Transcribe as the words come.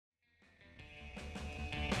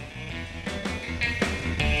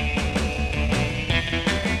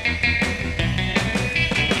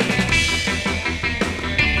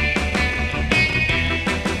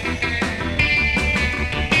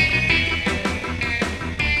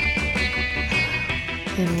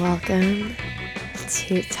and welcome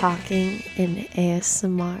to Talking in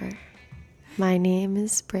ASMR. My name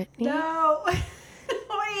is Brittany. No. Wait.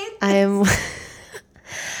 I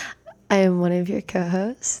am one of your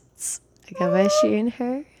co-hosts. I go by she and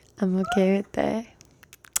her. I'm okay with that.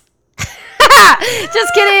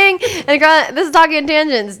 Just kidding. And this is Talking in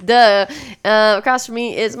Tangents. Duh. Across from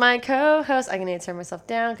me is my co-host. I need to turn myself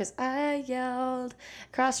down because I yelled.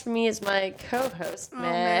 Across from me is my co-host,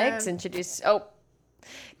 Megs.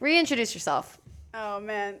 Reintroduce yourself. Oh,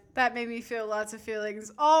 man. That made me feel lots of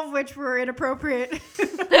feelings, all of which were inappropriate.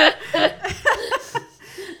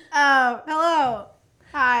 Hello.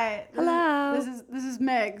 Hi. Hello. This is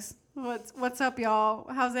Megs. What's up,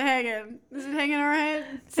 y'all? How's it hanging? Is it hanging all right?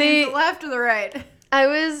 See, the left or the right?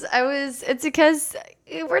 It's because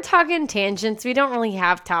we're talking tangents. We don't really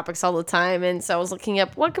have topics all the time. And so I was looking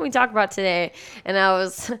up, what can we talk about today? And there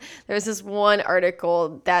was this one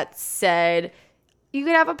article that said, you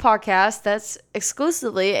could have a podcast that's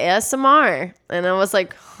exclusively ASMR. And I was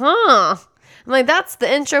like, huh. I'm like, that's the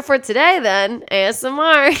intro for today then,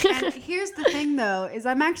 ASMR. And here's the thing, though, is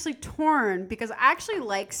I'm actually torn because I actually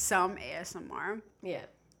like some ASMR. Yeah.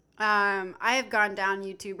 I have gone down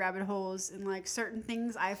YouTube rabbit holes and like certain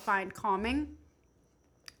things I find calming.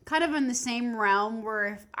 Kind of in the same realm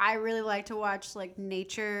where if I really like to watch like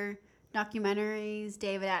nature documentaries,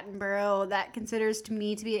 David Attenborough, that considers to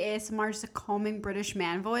me to be ASMR, just a calming British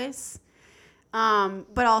man voice.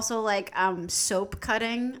 But also like soap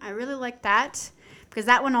cutting. I really like that because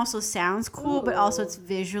that one also sounds cool. Ooh. But also it's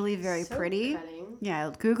visually very soap pretty. Cutting.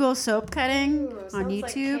 Yeah, Google soap cutting on YouTube.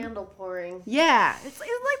 Like candle pouring. Yeah, it's like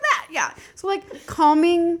that. Yeah, so like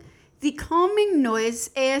calming noise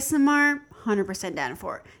ASMR, 100% down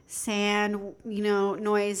for. Sand,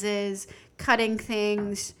 noises, cutting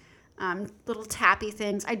things. Little tappy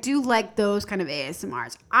things. I do like those kind of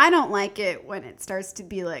ASMRs. I don't like it when it starts to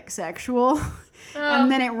be like sexual,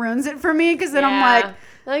 and then it ruins it for me because then I'm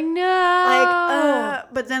like no,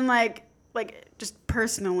 but then like just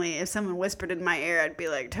personally, if someone whispered in my ear, I'd be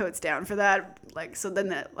like totes down for that. Like so then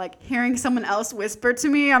that like hearing someone else whisper to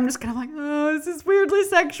me, I'm just kind of like, oh, this is weirdly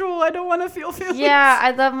sexual. I don't want to feel feelings. Yeah, I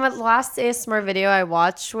love my last ASMR video I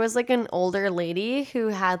watched was like an older lady who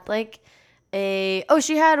had like. She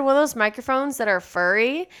had one of those microphones that are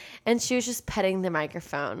furry, and she was just petting the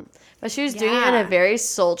microphone. But she was doing it in a very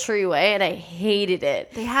sultry way, and I hated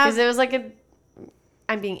it. Because it was like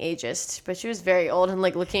I'm being ageist, but she was very old and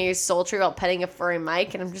like looking at you sultry while petting a furry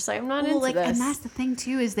mic, and I'm just like, I'm not into this. And that's the thing,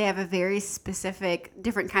 too, is they have a very specific,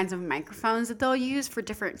 different kinds of microphones that they'll use for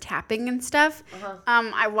different tapping and stuff. Uh-huh.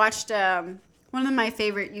 I watched... one of my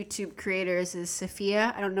favorite YouTube creators is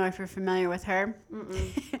Sophia. I don't know if you're familiar with her.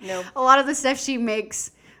 No. A lot of the stuff she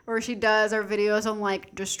makes or she does are videos on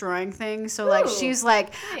like destroying things. So like she's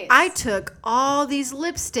like, nice. I took all these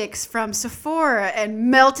lipsticks from Sephora and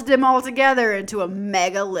melted them all together into a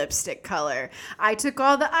mega lipstick color. I took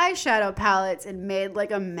all the eyeshadow palettes and made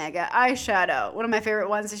like a mega eyeshadow. One of my favorite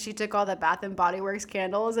ones is she took all the Bath and Body Works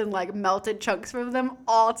candles and like melted chunks from them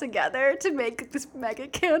all together to make this mega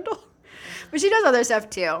candle. But she does other stuff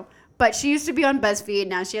too. But she used to be on BuzzFeed.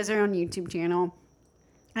 Now she has her own YouTube channel.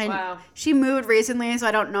 And she moved recently, so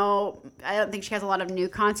I don't know. I don't think she has a lot of new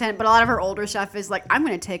content. But a lot of her older stuff is like, I'm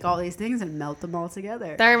going to take all these things and melt them all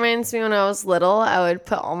together. That reminds me when I was little, I would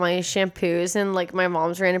put all my shampoos and like my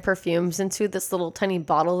mom's random perfumes into this little tiny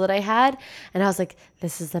bottle that I had. And I was like,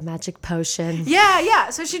 this is the magic potion. Yeah.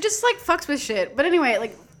 So she just like fucks with shit. But anyway,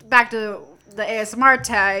 like back to the ASMR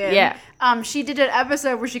tag. Yeah. She did an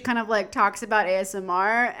episode where she kind of like talks about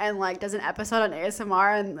ASMR and like does an episode on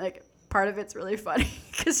ASMR, and like part of it's really funny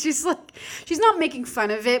because she's not making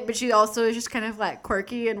fun of it, but she also is just kind of like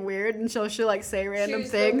quirky and weird, and she'll like say random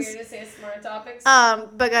things. She was so weird to say smart topics.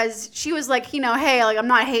 Because she was like, hey, like I'm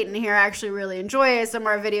not hating here. I actually really enjoy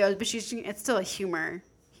ASMR videos, but it's still a humor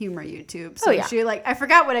YouTube. So she like, I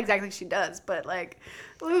forgot what exactly she does, but like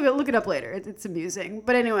look it up later. It's amusing.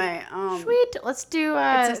 But anyway, sweet. Let's do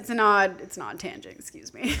it's an odd tangent,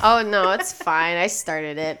 excuse me. Oh no, it's fine. I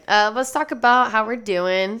started it. Let's talk about how we're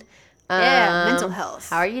doing. Mental health.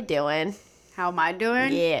 How are you doing? How am I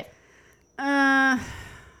doing? Yeah.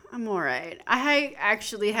 I'm all right. I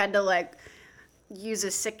actually had to like use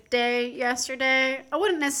a sick day yesterday. I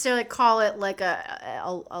wouldn't necessarily call it like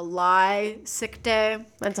a lie sick day.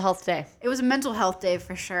 Mental health day. It was a mental health day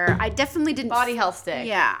for sure. I definitely didn't. Body health day.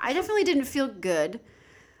 Yeah, I definitely didn't feel good.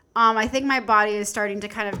 I think my body is starting to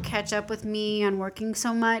kind of catch up with me on working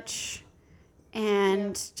so much.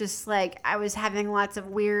 And just like I was having lots of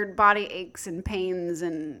weird body aches and pains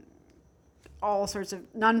and all sorts of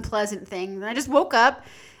unpleasant things. And I just woke up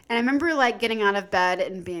And I remember like getting out of bed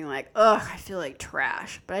and being like, ugh, I feel like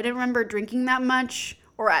trash. But I didn't remember drinking that much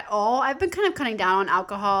or at all. I've been kind of cutting down on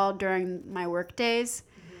alcohol during my work days.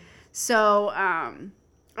 Mm-hmm. So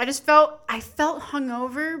I felt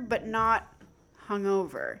hungover, but not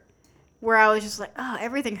hungover. Where I was just like, oh,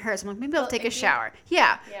 everything hurts. I'm like, maybe I'll take a shower.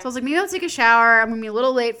 Yeah. So I was like, maybe I'll take a shower. I'm going to be a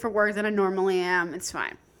little late for work than I normally am. It's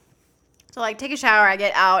fine. So like take a shower, I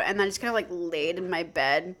get out, and then I just kind of like laid in my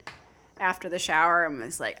bed after the shower and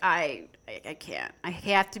was like, I can't. I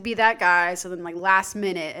have to be that guy. So then like last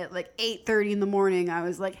minute at like 8:30 in the morning, I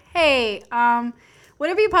was like, hey, would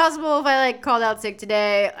it be possible if I like called out sick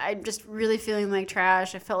today? I'm just really feeling like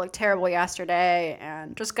trash. I felt like terrible yesterday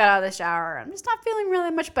and just got out of the shower. I'm just not feeling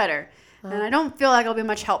really much better. And I don't feel like I'll be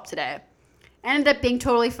much help today. Ended up being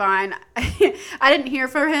totally fine. I didn't hear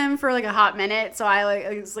from him for like a hot minute, so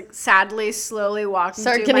I was like sadly, slowly walking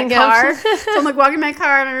to my car. So I'm like walking my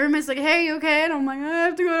car, and my roommate's like, "Hey, you okay?" And I'm like, "I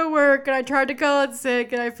have to go to work, and I tried to call out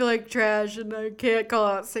sick, and I feel like trash, and I can't call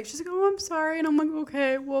out sick." She's like, "Oh, I'm sorry," and I'm like,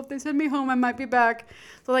 "Okay, well, if they send me home, I might be back."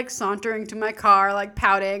 So like sauntering to my car, like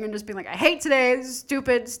pouting, and just being like, "I hate today. This is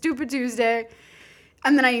stupid Tuesday."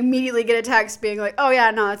 And then I immediately get a text being like, oh, yeah,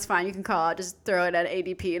 no, that's fine. You can call. I'll just throw it at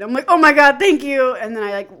ADP. And I'm like, oh, my God, thank you. And then I,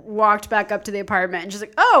 like, walked back up to the apartment. And she's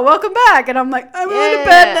like, oh, welcome back. And I'm like, I'm going to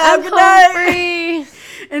bed now. I'm home free.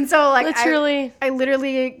 And so, like, literally. I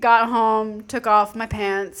literally got home, took off my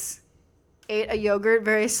pants, ate a yogurt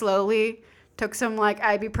very slowly, took some, like,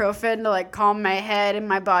 ibuprofen to, like, calm my head and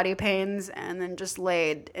my body pains, and then just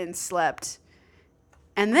laid and slept.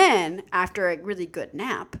 And then, after a really good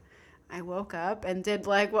nap, I woke up and did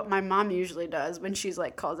like what my mom usually does when she's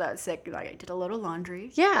like calls out sick. Like I did a load of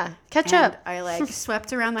laundry. Yeah, catch up. I like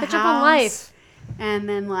swept around the house. Catch up on life. And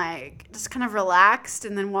then like just kind of relaxed.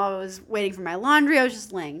 And then while I was waiting for my laundry, I was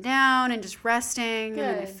just laying down and just resting. Good.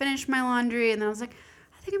 And then I finished my laundry. And then I was like,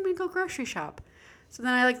 I think I'm gonna go grocery shop. So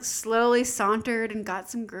then I like slowly sauntered and got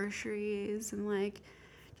some groceries and like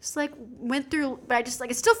just like went through, but I just like,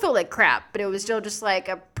 it still felt like crap, but it was still just like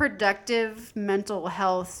a productive mental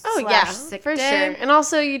health sick for day. Sure. And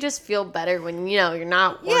also you just feel better when, you know, you're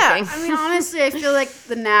not working. Yeah, I mean, honestly, I feel like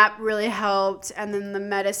the nap really helped, and then the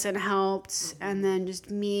medicine helped, and then just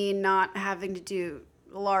me not having to do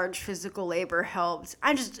large physical labor helped.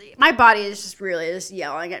 My body is just really just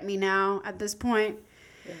yelling at me now at this point.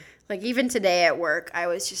 Yeah. Like even today at work, I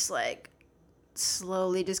was just like,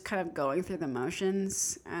 slowly just kind of going through the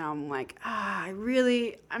motions, and I'm like,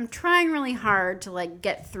 I'm trying really hard to like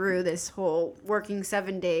get through this whole working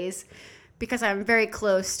 7 days because I'm very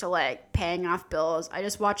close to like paying off bills. I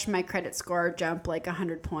just watched my credit score jump like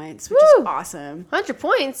 100 points, which is awesome. 100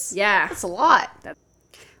 points? Yeah. That's a lot.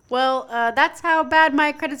 Well, that's how bad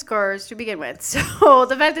my credit score is to begin with. So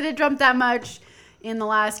the fact that it jumped that much in the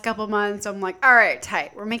last couple months, I'm like, all right,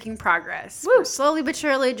 tight. We're making progress. Woo. We're slowly but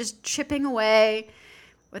surely just chipping away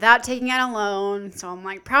without taking out a loan. So I'm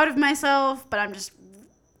like proud of myself, but I'm just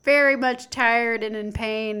very much tired and in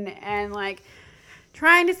pain and like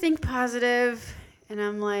trying to think positive. And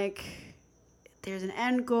I'm like, there's an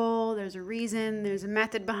end goal, there's a reason, there's a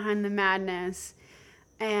method behind the madness.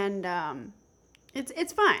 And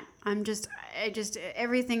it's fine.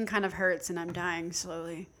 Everything kind of hurts and I'm dying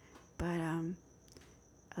slowly. But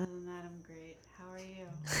other than that, I'm great. How are you?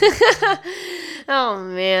 Oh,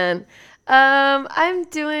 man. I'm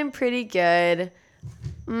doing pretty good.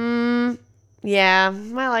 Yeah,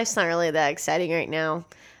 my life's not really that exciting right now.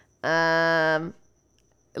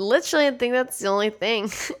 Literally, I think that's the only thing.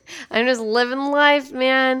 I'm just living life,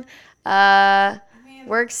 man.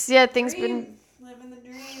 Works, yeah, things been...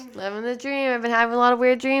 Living the dream. I've been having a lot of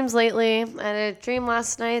weird dreams lately. I had a dream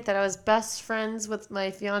last night that I was best friends with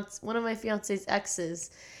one of my fiance's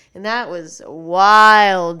exes. And that was a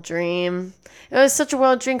wild dream. It was such a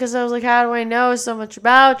wild dream because I was like, how do I know so much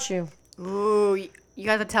about you? Ooh, you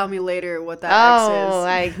got to tell me later what that ex is. Oh,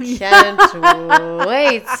 I can't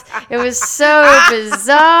wait. It was so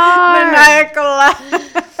bizarre.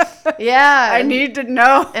 Maniacal. Yeah. I need to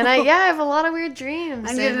know. And I have a lot of weird dreams.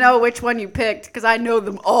 I need to know which one you picked because I know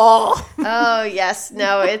them all. Oh, yes.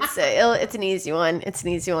 No, it's an easy one. It's an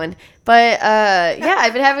easy one. But,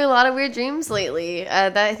 I've been having a lot of weird dreams lately.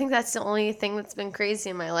 I think that's the only thing that's been crazy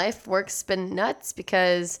in my life. Work's been nuts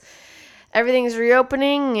because everything's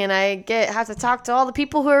reopening and I have to talk to all the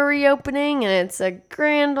people who are reopening, and it's a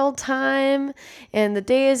grand old time and the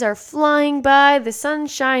days are flying by. The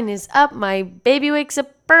sunshine is up. My baby wakes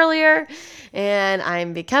up earlier and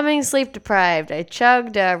I'm becoming sleep deprived. I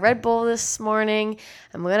chugged a Red Bull this morning.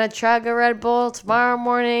 I'm going to chug a Red Bull tomorrow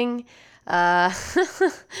morning.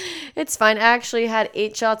 It's fine. I actually had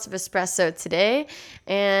 8 shots of espresso today,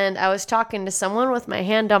 and I was talking to someone with my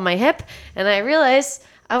hand on my hip, and I realized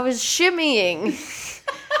I was shimmying.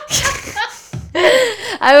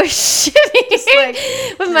 I was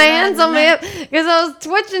shimmying with my hands on my hip because I was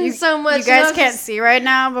twitching so much. You guys can't see right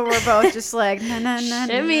now, but we're both just like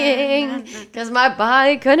shimmying because my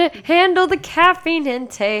body couldn't handle the caffeine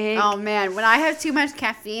intake. Oh man, when I have too much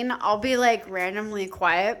caffeine, I'll be like randomly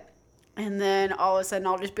quiet. And then all of a sudden,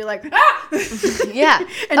 I'll just be like, ah! Yeah.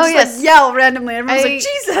 And just like yell randomly. And everyone's like,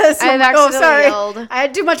 Jesus. I've like, actually sorry. yelled. I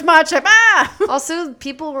had too much matcha. Ah! Also,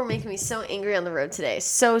 people were making me so angry on the road today.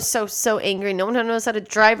 So angry. No one knows how to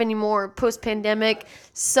drive anymore post-pandemic.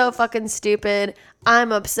 So fucking stupid.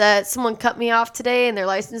 I'm upset. Someone cut me off today and their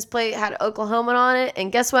license plate had Oklahoma on it.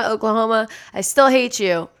 And guess what, Oklahoma? I still hate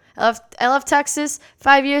you. I left Texas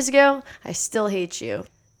 5 years ago. I still hate you.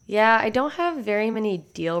 Yeah, I don't have very many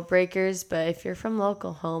deal breakers, but if you're from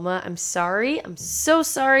Oklahoma, I'm sorry. I'm so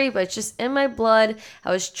sorry, but it's just in my blood.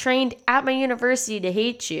 I was trained at my university to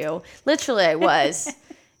hate you. Literally, I was.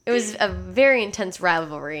 It was a very intense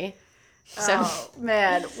rivalry. So. Oh,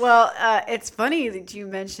 man. Well, it's funny that you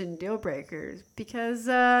mentioned deal breakers because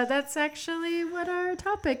that's actually what our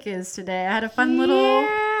topic is today. I had a fun little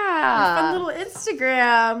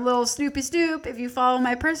Instagram, little Snoopy Snoop. If you follow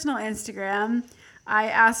my personal Instagram, I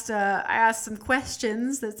asked some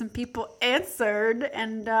questions that some people answered,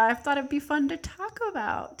 and I thought it'd be fun to talk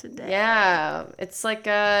about today. Yeah, it's like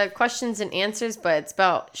questions and answers, but it's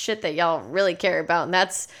about shit that y'all really care about, and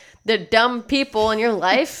that's the dumb people in your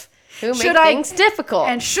life who make things difficult.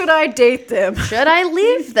 And should I date them? Should I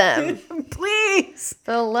leave them? Please.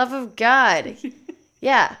 For the love of God.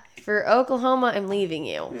 Yeah, for Oklahoma, I'm leaving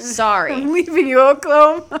you. Sorry. I'm leaving you,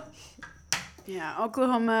 Oklahoma. Yeah,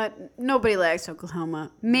 Oklahoma. Nobody likes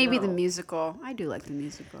Oklahoma. Maybe the musical. I do like the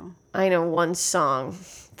musical. I know one song.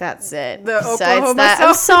 That's it. The Besides Oklahoma that, song?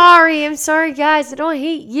 I'm sorry, guys. I don't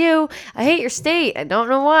hate you. I hate your state. I don't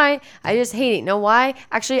know why. I just hate it. Know why?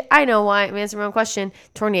 Actually, I know why. I'm answering my own question.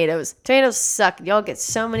 Tornadoes. Tornadoes suck. Y'all get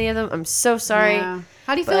so many of them. I'm so sorry. Yeah.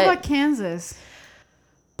 How do you feel about Kansas?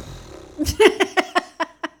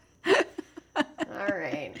 All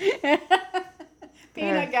right.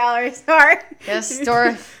 Peanut gallery, sorry. Yes,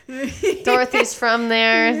 Dorothy's from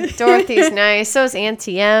there. Dorothy's nice. So is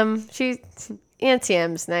Auntie M. Auntie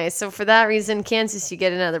M's nice. So for that reason, Kansas, you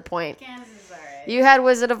get another point. Kansas is all right. You had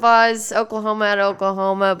Wizard of Oz, Oklahoma at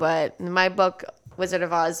Oklahoma, but in my book, Wizard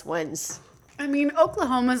of Oz wins. I mean,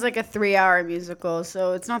 Oklahoma's like a 3-hour musical,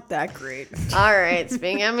 so it's not that great. All right,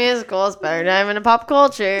 speaking of musicals, better dive into pop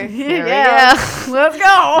culture. Here we go. Let's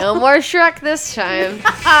go. No more Shrek this time.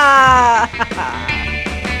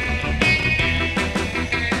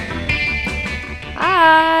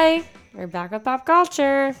 Hi. We're back with pop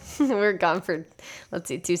culture. We're gone for,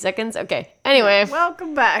 2 seconds. Okay. Anyway.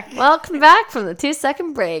 Welcome back. Welcome back from the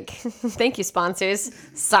 2-second break. Thank you, sponsors.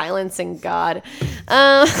 Silence and God.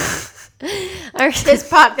 This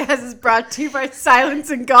podcast is brought to you by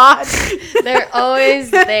Silence and God. They're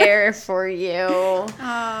always there for you.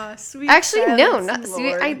 Sweet. Actually, no, not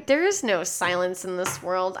Lord. sweet. There is no silence in this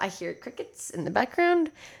world. I hear crickets in the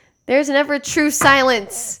background. There's never true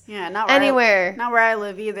silence. Yeah, not anywhere. Not where I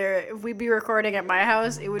live either. If we'd be recording at my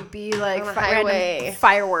house, it would be like highway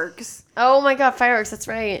fireworks. Oh my God, fireworks! That's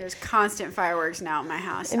right. There's constant fireworks now at my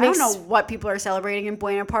house. I makes- don't know what people are celebrating in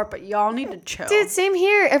Buena Park, but y'all need to chill. Dude, same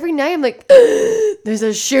here. Every night I'm like, there's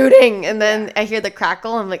a shooting, and then I hear the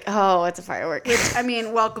crackle. I'm like, oh, it's a firework. I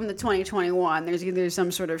mean, welcome to 2021. There's either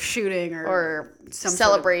some sort of shooting or some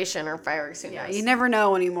celebration or fireworks. Yeah, you never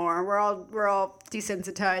know anymore. We're all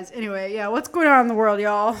desensitized. Anyway, yeah, what's going on in the world,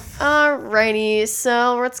 y'all? Alrighty,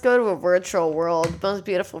 so let's go to a virtual world. Most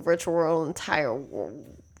beautiful virtual world in the entire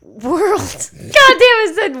world. God damn,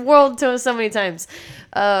 I said world so many times.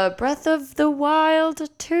 Breath of the Wild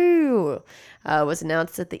 2 was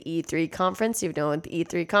announced at the E3 conference. You know what the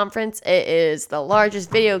E3 conference? It is the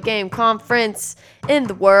largest video game conference in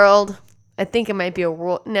the world. I think it might be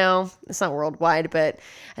no, it's not worldwide, but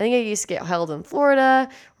I think it used to get held in Florida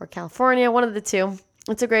or California, one of the two.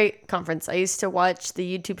 It's a great conference. I used to watch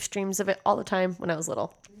the YouTube streams of it all the time when I was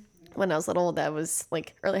little. That was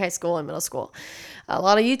like early high school and middle school. A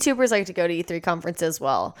lot of YouTubers like to go to E3 conference as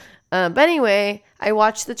well. But anyway, I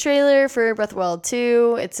watched the trailer for Breath of the Wild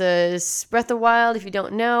 2. It's a Breath of the Wild, if you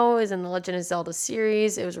don't know, is in the Legend of Zelda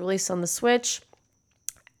series. It was released on the Switch.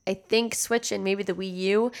 I think Switch and maybe the Wii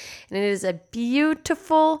U. And it is a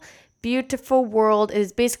beautiful, beautiful world. It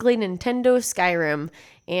is basically Nintendo Skyrim.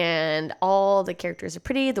 and all the characters are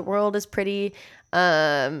pretty. The world is pretty.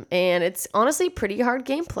 And it's honestly pretty hard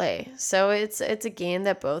gameplay. So it's a game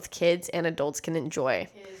that both kids and adults can enjoy.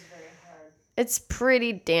 It is very hard. It's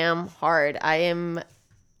pretty damn hard.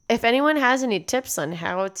 If anyone has any tips on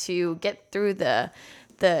how to get through the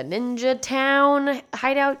ninja town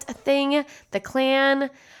hideout thing, the clan,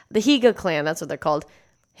 the Higa clan, that's what they're called,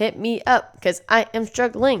 hit me up because I am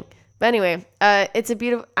struggling. But anyway,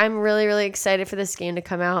 I'm really, really excited for this game to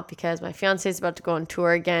come out because my fiance is about to go on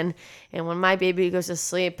tour again. And when my baby goes to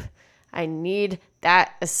sleep, I need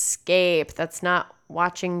that escape. That's not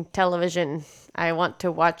watching television. I want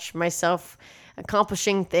to watch myself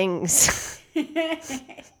accomplishing things.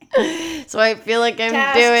 So I feel like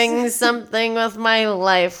I'm doing something with my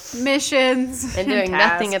life. Missions. And doing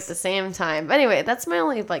nothing at the same time. But anyway, that's my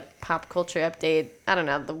only pop culture update. I don't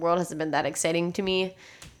know. The world hasn't been that exciting to me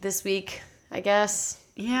this week, I guess.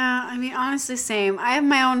 Yeah, I mean, honestly, same. I have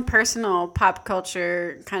my own personal pop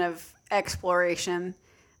culture kind of exploration.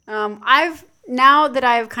 Now that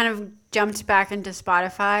I've kind of jumped back into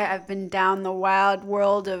Spotify, I've been down the wild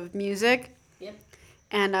world of music. Yep.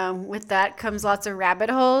 And with that comes lots of rabbit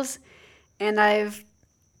holes. And I've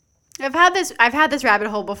had this rabbit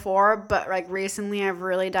hole before, but recently I've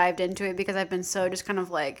really dived into it because I've been so just kind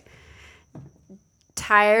of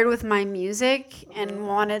tired with my music and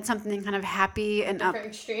wanted something kind of happy and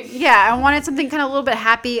extreme. Yeah, I wanted something kind of a little bit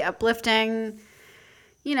happy, uplifting,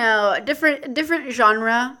 a different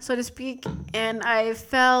genre, so to speak. And I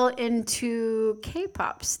fell into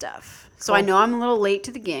K-pop stuff. So I know I'm a little late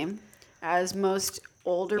to the game, as most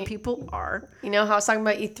older people are. You know how I was talking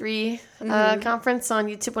about E3 conference on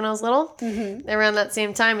YouTube when I was little? Mm-hmm. Around that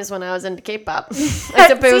same time is when I was into K-pop.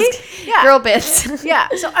 Except it was girl bits. Yeah.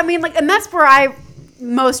 So, I mean, and that's where I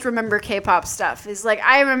most remember K-pop stuff. Is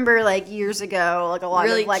I remember years ago, a lot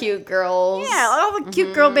really of cute girls. Yeah, all the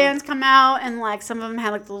cute girl bands come out, and some of them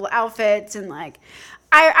had the little outfits, and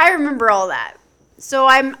I remember all that. So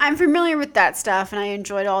I'm familiar with that stuff, and I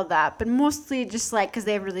enjoyed all that, but mostly just because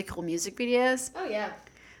they have really cool music videos. Oh yeah.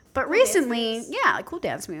 But cool recently, cool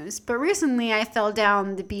dance moves. But recently, I fell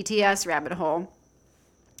down the BTS rabbit hole,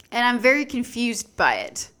 and I'm very confused by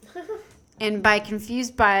it. And by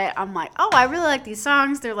confused by it, I'm I really like these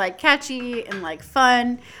songs. They're catchy and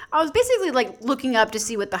fun. I was basically looking up to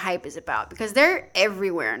see what the hype is about because they're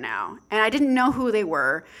everywhere now, and I didn't know who they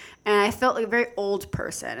were. And I felt like a very old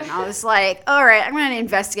person. And I was all right, I'm going to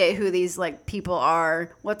investigate who these people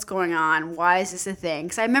are, what's going on, why is this a thing?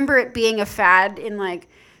 Because I remember it being a fad in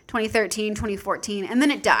 2013, 2014, and then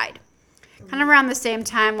it died. Kind of around the same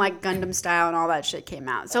time Gundam Style and all that shit came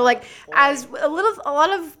out. So as a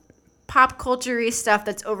lot of pop culture-y stuff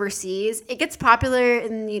that's overseas, it gets popular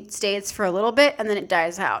in the States for a little bit and then it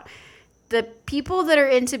dies out. The people that are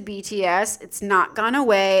into BTS, it's not gone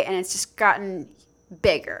away and it's just gotten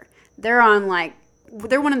bigger. They're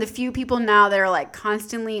one of the few people now that are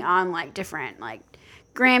constantly on different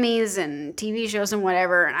Grammys and TV shows and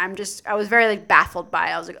whatever. And I was very baffled by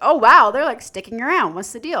it. I was oh wow, they're sticking around.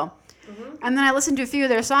 What's the deal? Mm-hmm. And then I listened to a few of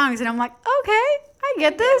their songs and I'm okay, I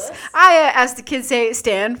get this. I, as the kids say,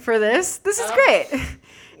 stand for this. This is great. Yes.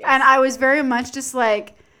 And I was very much just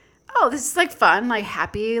this is fun,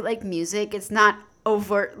 happy, music. It's not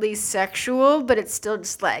overtly sexual, but it's still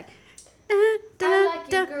just I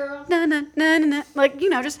like you, girl.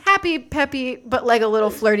 Just happy, peppy, but a little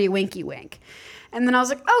flirty winky wink. And then I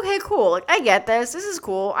was okay, cool. I get this. This is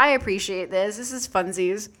cool. I appreciate this. This is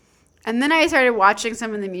funsies. And then I started watching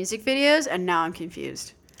some of the music videos, and now I'm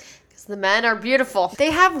confused. Because the men are beautiful.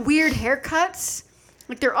 They have weird haircuts.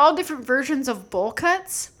 They're all different versions of bowl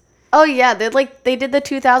cuts. Oh, yeah. They did the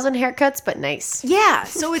 2000 haircuts, but nice. Yeah.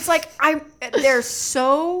 So it's they're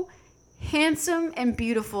so handsome and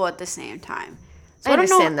beautiful at the same time. So I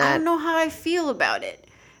don't know how I feel about it.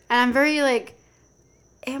 And I'm very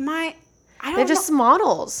They're just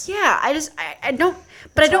models. Yeah, I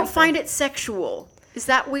don't find it sexual. Is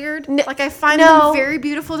that weird? I find them very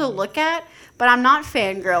beautiful to look at, but I'm not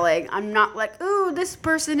fangirling. I'm not ooh, this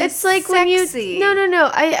person is sexy. When you...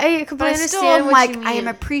 No. I completely understand what you mean. I am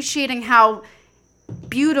appreciating how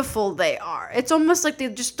beautiful they are. It's almost they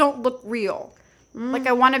just don't look real.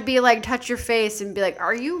 I want to be touch your face and be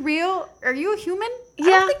are you real? Are you a human? Yeah. I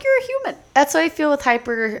don't think you're a human. That's how I feel with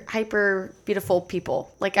hyper beautiful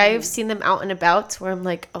people. I've seen them out and about where I'm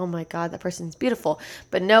oh my God, that person's beautiful.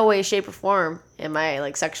 But no way, shape, or form am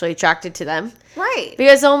I sexually attracted to them. Right.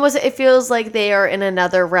 Because it feels like they are in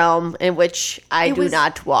another realm in which I do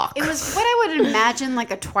not walk. It was what I would imagine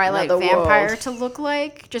a Twilight vampire world to look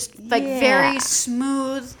like. Just very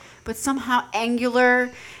smooth, but somehow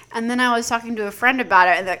angular. And then I was talking to a friend about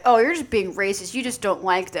it, and they're like, "Oh, you're just being racist. You just don't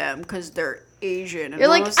like them because they're Asian." And You're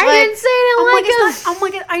like, I didn't say I didn't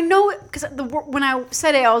like them. I know it because when I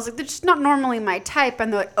said it, I was like, they're just not normally my type.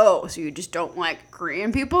 And they're like, "Oh, so you just don't like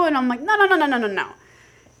Korean people?" And I'm like, no.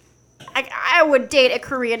 I would date a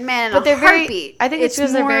Korean man in a heartbeat. I think it's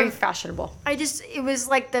because they're very fashionable. It was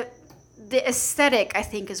like the aesthetic, I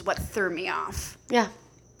think, is what threw me off. Yeah.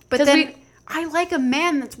 But then I like a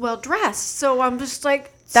man that's well dressed, so I'm just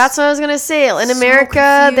like. That's what I was going to say. In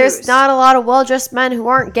America, there's not a lot of well-dressed men who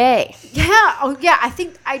aren't gay. Yeah. Oh, yeah. I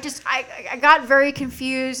think I got very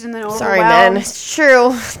confused and then overwhelmed. Sorry, man. It's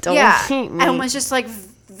true. Don't hate me. And was just like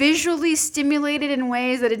visually stimulated in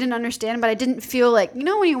ways that I didn't understand, but I didn't feel like, you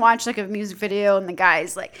know, when you watch like a music video and the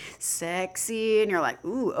guy's like sexy and you're like,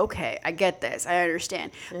 ooh, okay, I get this. I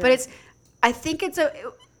understand. Yeah. But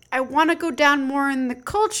I want to go down more in the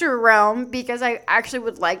culture realm because I actually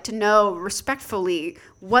would like to know respectfully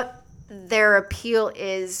what their appeal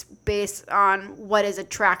is based on what is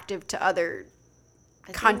attractive to other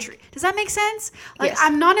country. Does that make sense? Like, yes.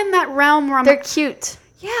 I'm not in that realm where they're cute.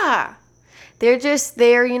 Yeah.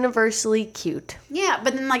 They're universally cute. Yeah,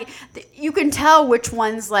 but then like you can tell which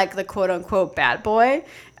one's like the quote unquote bad boy.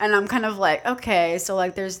 And I'm kind of like, okay, so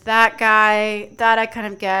like there's that guy that I kind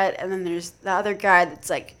of get. And then there's the other guy that's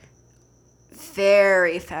like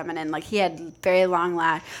very feminine, like he had very long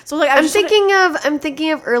lashes. So like I'm thinking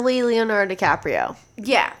of early Leonardo DiCaprio.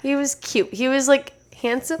 Yeah, he was cute. He was like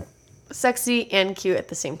handsome, sexy, and cute at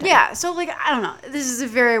the same time. Yeah, so like I don't know. This is a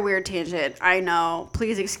very weird tangent. I know.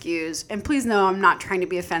 Please excuse and please know I'm not trying to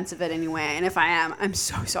be offensive in any way. And if I am, I'm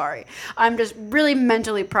so sorry. I'm just really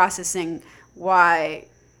mentally processing why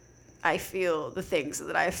I feel the things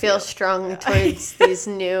that I feel strong towards these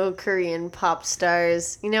new Korean pop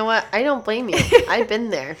stars. You know what? I don't blame you. I've been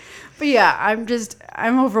there. But yeah,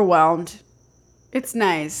 I'm overwhelmed. It's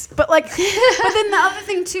nice. But like, but then the other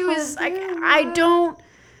thing too is like,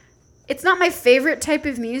 it's not my favorite type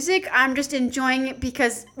of music. I'm just enjoying it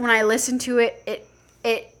because when I listen to it,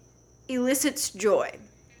 it elicits joy.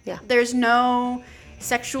 Yeah. There's no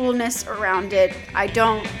sexualness around it. I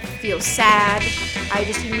don't feel sad. I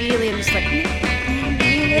just immediately am just like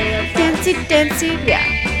dancey, yeah.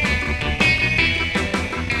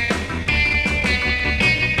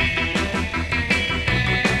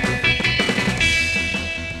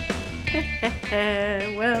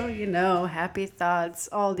 Well, you know, happy thoughts,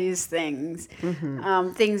 all these things,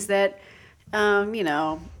 things that you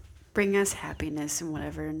know, bring us happiness and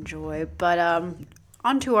whatever and joy. But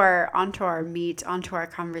onto our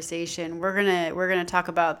conversation. We're gonna talk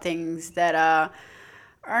about things that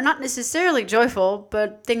are not necessarily joyful,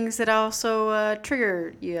 but things that also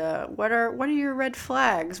trigger you. What are your red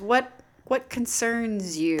flags? What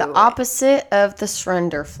concerns you? The opposite of the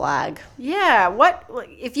surrender flag. Yeah. What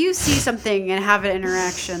if you see something and have an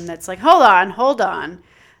interaction that's like, hold on.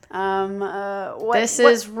 This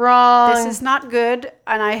is wrong. This is not good,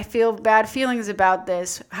 and I feel bad feelings about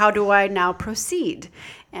this. How do I now proceed?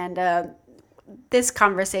 And this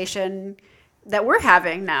conversation that we're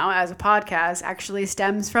having now as a podcast actually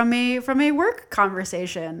stems from a work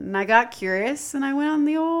conversation. And I got curious, and I went on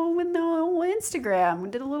the old Instagram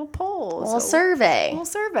and did a little poll, survey.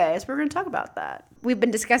 So we're going to talk about that. We've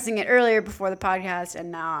been discussing it earlier before the podcast,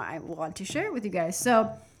 and now I want to share it with you guys.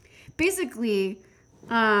 So basically,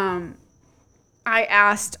 I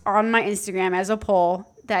asked on my Instagram as a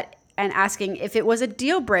poll and asking if it was a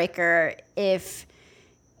deal breaker if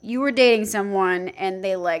you were dating someone and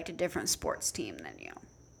they liked a different sports team than you.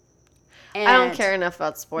 And I don't care enough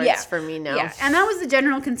about sports for me now. Yeah, and that was the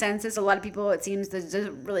general consensus. A lot of people, it seems,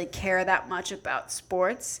 doesn't really care that much about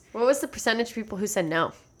sports. What was the percentage of people who said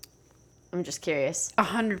no? I'm just curious.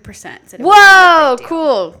 100%. Whoa,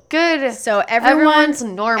 cool. Good. So everyone's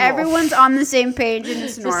normal. Everyone's on the same page and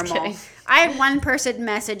it's normal. Kidding. I had one person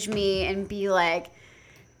message me and be like,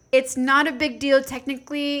 it's not a big deal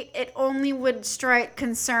technically. It only would strike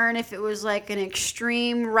concern if it was like an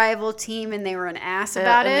extreme rival team and they were an ass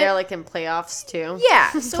about it. And they're like in playoffs too.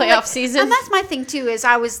 Yeah. So playoff season. And that's my thing too, is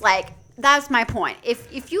I was like, that's my point.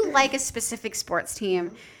 If you like a specific sports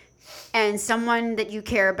team and someone that you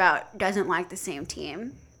care about doesn't like the same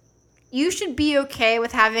team, you should be okay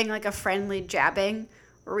with having like a friendly jabbing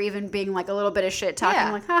or even being like a little bit of shit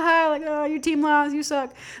talking, like, haha, like, oh, your team lost, you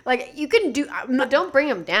suck. Like, you can do. But don't bring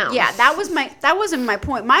them down. Yeah, that wasn't my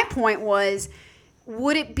point. My point was,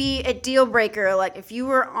 would it be a deal breaker? Like, if you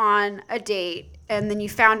were on a date and then you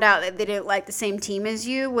found out that they didn't like the same team as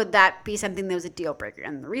you, would that be something that was a deal breaker?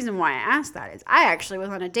 And the reason why I asked that is I actually was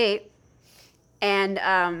on a date and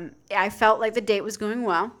I felt like the date was going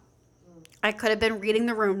well. I could have been reading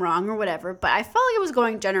the room wrong or whatever, but I felt like it was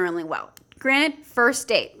going generally well. Granted, first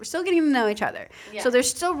date. We're still getting to know each other. Yeah. So there's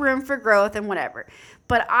still room for growth and whatever.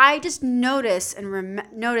 But I just noticed and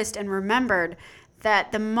remembered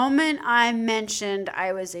that the moment I mentioned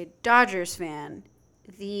I was a Dodgers fan,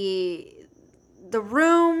 the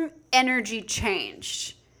room energy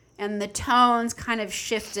changed and the tones kind of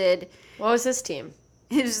shifted. What was his team?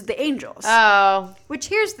 It was the Angels. Oh. Which,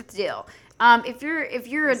 here's the deal. If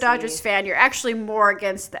you're a Dodgers fan, you're actually more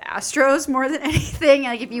against the Astros more than anything.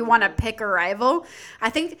 Like, if you want to pick a rival, I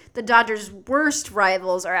think the Dodgers' worst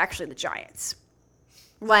rivals are actually the Giants.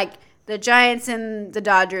 Like, the Giants and the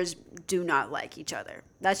Dodgers do not like each other.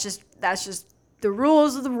 That's just the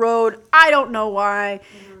rules of the road. I don't know why.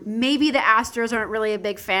 Mm-hmm. Maybe the Astros aren't really a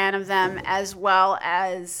big fan of them, as well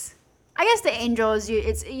as, I guess, the Angels.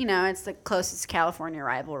 It's the closest California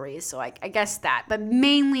rivalry, so I guess that. But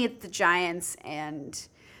mainly it's the Giants and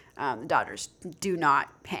the Dodgers do not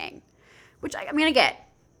hang, which I get.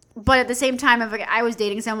 But at the same time, if I was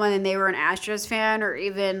dating someone and they were an Astros fan or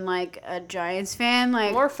even like a Giants fan,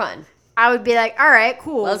 like, more fun, I would be like, all right,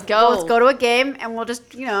 cool, let's go to a game and we'll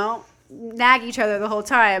just nag each other the whole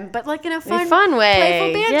time, but like in a fun way,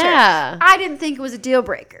 playful banter. Yeah. I didn't think it was a deal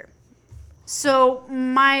breaker. So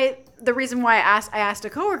the reason why I asked a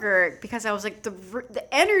coworker, because I was like, the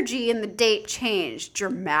energy in the date changed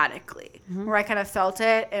dramatically, where I kind of felt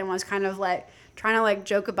it and was kind of like trying to like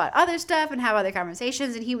joke about other stuff and have other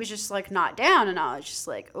conversations, and he was just like not down, and I was just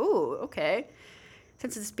like, ooh, okay.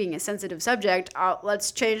 Since it's being a sensitive subject,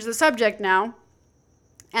 let's change the subject now.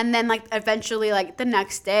 And then like eventually, like the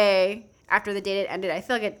next day after the date ended, I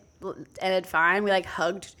feel like it ended fine. We like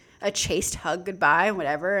hugged, a chaste hug goodbye and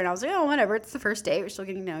whatever. And I was like, oh, whatever. It's the first date. We're still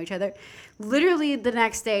getting to know each other. Literally the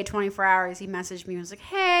next day, 24 hours, he messaged me and was like,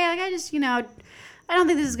 hey, like I just, I don't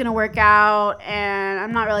think this is going to work out, and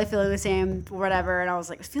I'm not really feeling the same, whatever. And I was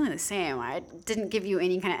like, I was feeling the same. I didn't give you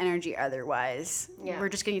any kind of energy otherwise. Yeah. We're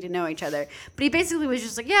just getting to know each other. But he basically was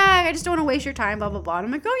just like, yeah, I just don't want to waste your time, blah, blah, blah. And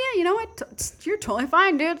I'm like, oh, yeah, you know what? You're totally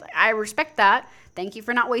fine, dude. I respect that. Thank you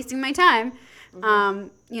for not wasting my time.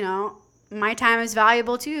 Mm-hmm. My time is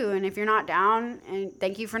valuable, too. And if you're not down, and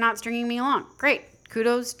thank you for not stringing me along. Great.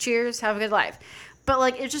 Kudos. Cheers. Have a good life. But,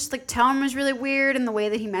 like, it just, like, tone was really weird, and the way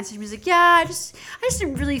that he messaged me was like, yeah, I just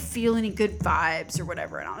didn't really feel any good vibes or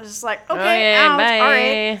whatever. And I was just like, okay,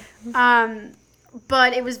 bye. All right.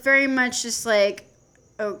 But it was very much just like,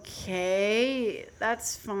 okay,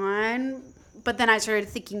 that's fine. But then I started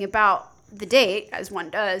thinking about the date, as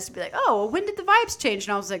one does, to be like, oh, well, when did the vibes change?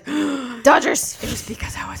 And I was like, Dodgers. It was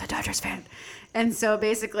because I was a Dodgers fan. And so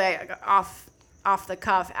basically I got off the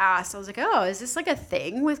cuff asked, I was like, oh, is this like a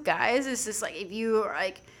thing with guys? Is this like, if you are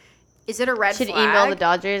like, is it a red flag? Should email the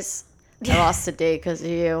Dodgers. I lost a date because of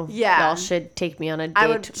you. Yeah. Y'all should take me on a date. I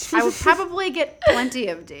would probably get plenty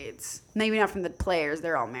of dates. Maybe not from the players.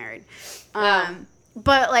 They're all married.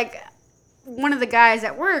 But like one of the guys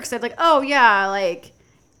at work said like, oh yeah, like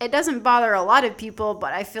it doesn't bother a lot of people,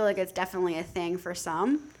 but I feel like it's definitely a thing for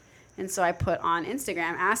some. And so I put on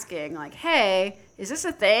Instagram asking like, hey, is this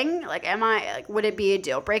a thing? Like, would it be a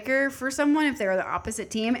deal breaker for someone if they were the opposite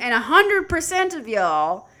team? And 100% of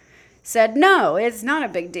y'all said, no, it's not a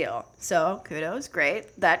big deal. So kudos,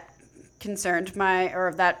 great. That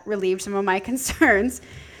that relieved some of my concerns.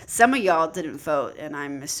 Some of y'all didn't vote, and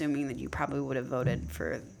I'm assuming that you probably would have voted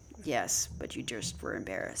for yes, but you just were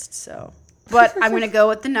embarrassed. So, but I'm going to go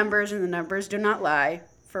with the numbers, and the numbers do not lie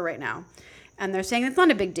for right now. And they're saying it's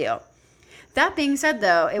not a big deal. That being said,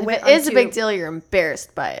 though, it is a big deal. You're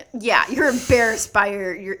embarrassed by it. Yeah, you're embarrassed by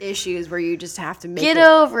your issues where you just have to get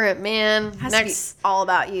over it, man. Next, all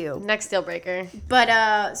about you. Next deal breaker.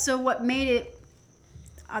 But so what made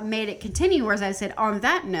it continue was I said, on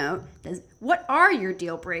that note, what are your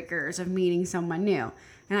deal breakers of meeting someone new?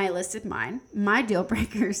 And I listed mine. My deal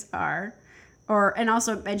breakers are, and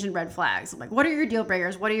also mentioned red flags. Like, what are your deal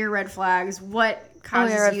breakers? What are your red flags? What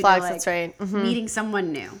causes red you flags, to that's right. Mm-hmm. meeting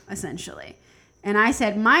someone new, essentially? And I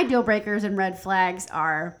said my deal breakers and red flags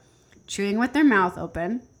are chewing with their mouth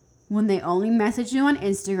open, when they only message you on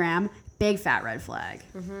Instagram, big fat red flag.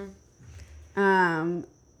 Mm-hmm.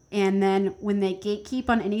 And then when they gatekeep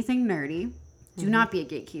on anything nerdy, do not be a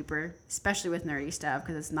gatekeeper, especially with nerdy stuff,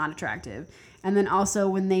 because it's not attractive. And then also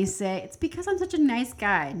when they say, it's because I'm such a nice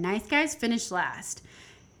guy. Nice guys finish last.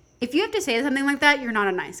 If you have to say something like that, you're not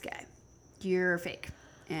a nice guy. You're fake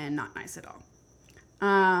and not nice at all.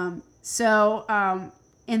 So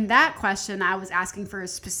in that question, I was asking for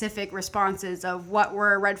specific responses of what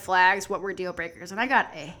were red flags, what were deal breakers. And I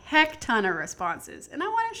got a heck ton of responses. And I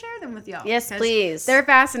want to share them with y'all. Yes, please. They're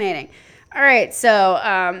fascinating. All right. So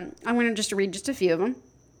I'm going to just read just a few of them.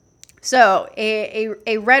 So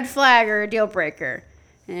a red flag or a deal breaker.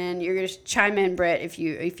 And you're going to chime in, Britt, if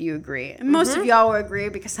you agree. And most of y'all will agree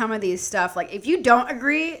because some of these stuff, like if you don't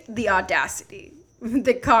agree, the audacity,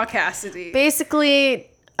 the caucasity. Basically,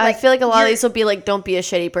 I feel like a lot of these will be like, don't be a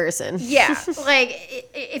shitty person. Yeah. Like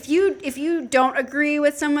if you don't agree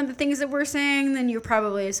with some of the things that we're saying, then you're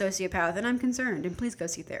probably a sociopath. And I'm concerned. And please go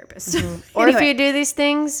see therapists. Or if you do these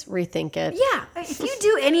things, rethink it. Yeah. If you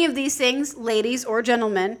do any of these things, ladies or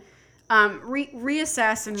gentlemen,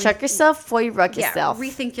 reassess and check yourself before you wreck yourself.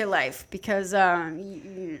 Rethink your life because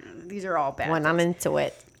these are all bad. When I'm into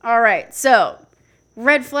it. All right, so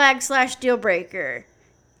red flag / deal breaker.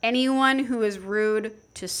 Anyone who is rude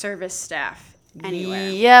to service staff anywhere.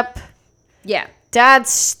 Yep. Yeah. Dad,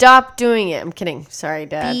 stop doing it. I'm kidding. Sorry,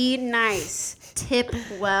 Dad. Be nice. Tip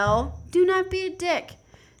well. Do not be a dick.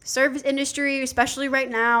 Service industry, especially right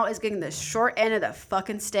now, is getting the short end of the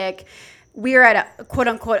fucking stick. We are at a quote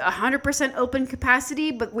unquote 100% open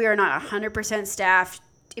capacity, but we are not 100% staffed.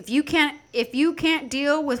 If you can't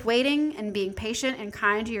deal with waiting and being patient and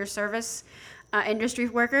kind to your service industry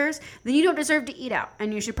workers, then you don't deserve to eat out,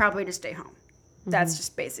 and you should probably just stay home. That's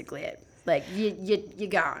just basically it. Like you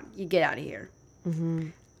gone, you get out of here.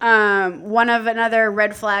 One of another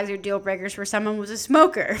red flags or deal breakers for someone was a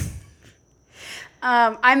smoker.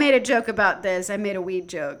 I made a joke about this. I made a weed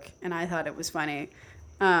joke, and I thought it was funny.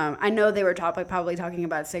 I know they were probably talking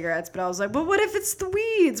about cigarettes, but I was like, well, what if it's the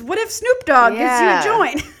weeds? What if Snoop Dogg gives you a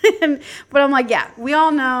joint? But I'm like, yeah, we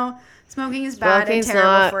all know smoking is bad and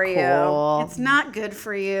terrible for you. It's not good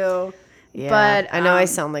for you. Yeah, but I know I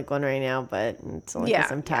sound like one right now, but it's only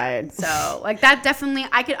because I'm tired. So, like, that definitely,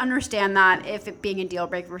 I could understand that if it being a deal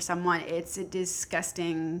breaker for someone. It's a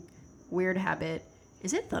disgusting, weird habit.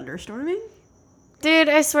 Is it thunderstorming? Dude,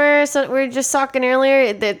 I swear, we were just talking earlier,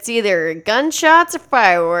 it's either gunshots or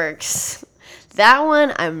fireworks. That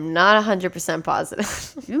one, I'm not 100%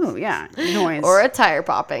 positive. Ooh, yeah, noise. Or a tire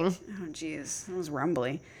popping. Oh, jeez, that was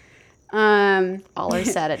rumbly. All are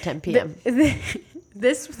set at 10 p.m.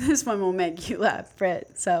 This one will make you laugh,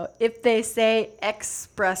 Britt. So if they say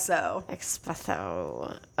espresso.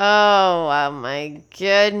 Oh my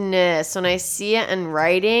goodness. When I see it in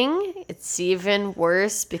writing, it's even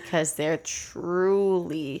worse because they're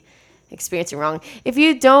truly experiencing wrong. If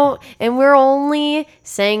you don't, and we're only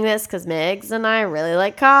saying this because Megs and I really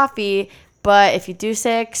like coffee, but if you do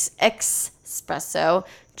say espresso,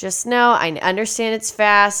 just know, I understand it's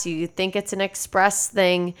fast. You think it's an express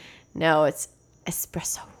thing. No, it's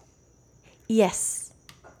espresso. Yes.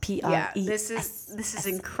 P-R-E. Yeah, this is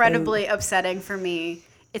incredibly upsetting for me.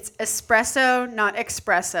 It's espresso, not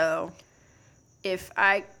espresso. If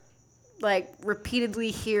I repeatedly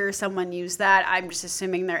hear someone use that, I'm just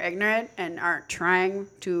assuming they're ignorant and aren't trying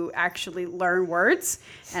to actually learn words,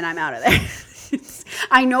 and I'm out of there.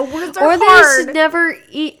 I know words are hard. Or they should never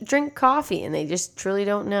drink coffee, and they just truly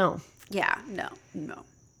don't know. Yeah, no.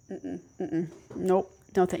 Nope.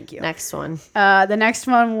 No, thank you. Next one. The next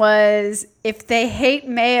one was if they hate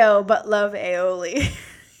mayo but love aioli.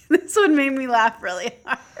 This one made me laugh really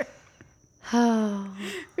hard. Oh.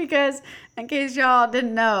 Because in case y'all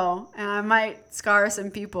didn't know, and I might scar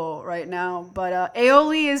some people right now, but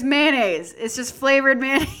aioli is mayonnaise. It's just flavored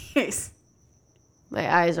mayonnaise.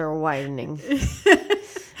 My eyes are widening.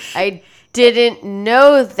 I didn't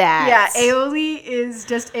know that. Yeah, aioli is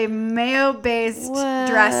just a mayo-based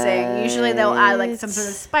dressing. Usually they'll add like some sort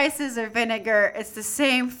of spices or vinegar. It's the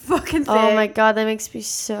same fucking thing. Oh my god, that makes me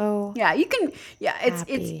so. Yeah, you can. Yeah, it's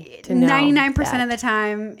 99% of the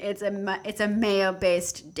time it's a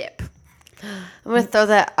mayo-based dip. I'm gonna throw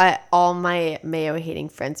that at all my mayo-hating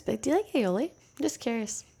friends. But do you like aioli? I'm just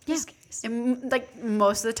curious. And, like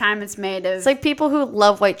most of the time, it's made of. It's like people who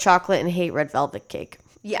love white chocolate and hate red velvet cake.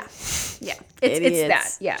 Yeah. It's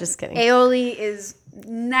that. Yeah. Just kidding. Aioli is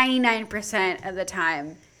 99% of the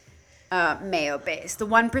time mayo based. The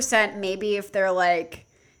 1% maybe if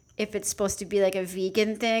it's supposed to be like a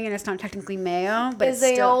vegan thing and it's not technically mayo, but is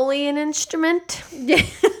aioli an instrument? Yeah.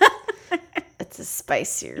 It's a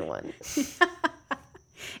spicier one.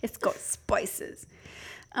 It's got spices.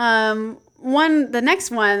 The next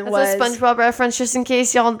one was a SpongeBob reference, just in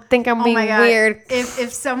case y'all think I'm being weird.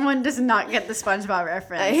 If someone does not get the SpongeBob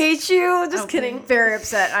reference, I hate you. Just kidding. Very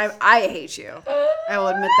upset. I hate you. I will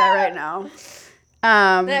admit that right now.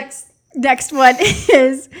 Next one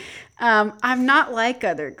is I'm not like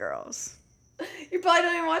other girls. You probably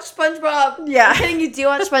don't even watch SpongeBob. Yeah. I'm kidding. You do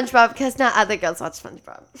watch SpongeBob because not other girls watch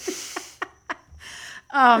SpongeBob.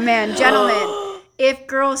 Oh man, gentlemen, if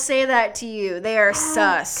girls say that to you, they are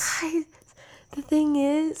sus. Guys. The thing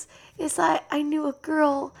is I knew a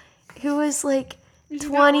girl who was like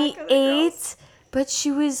 28, but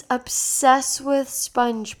she was obsessed with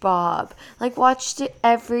SpongeBob. Like, watched it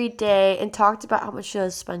every day and talked about how much she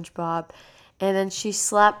loves SpongeBob. And then she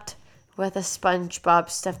slept with a SpongeBob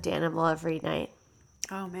stuffed animal every night.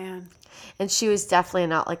 Oh, man. And she was definitely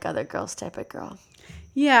not like other girls type of girl.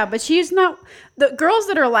 Yeah, but she's not. The girls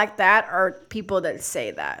that are like that are people that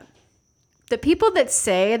say that. The people that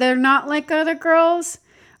say they're not like other girls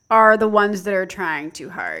are the ones that are trying too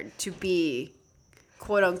hard to be,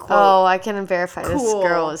 quote unquote. Oh, I can verify cool. This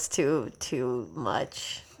girl is too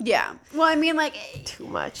much. Yeah. Well, I mean, like, too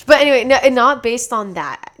much. But anyway, no, not based on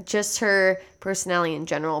that. Just her personality in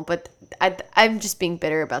general. But I'm just being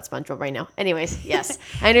bitter about SpongeBob right now. Anyways, yes,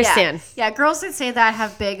 I understand. Yeah, girls that say that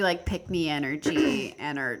have big like pick me energy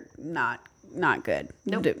and are not good.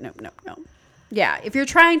 Nope. No. Yeah, if you're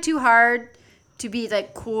trying too hard to be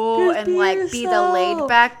like cool and like be the laid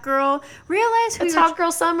back girl, realize who it's hot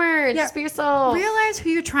girl summer. Just be yourself. Realize who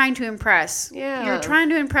you're trying to impress. Yeah, you're trying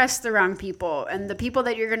to impress the wrong people, and the people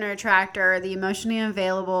that you're going to attract are the emotionally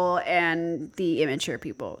unavailable and the immature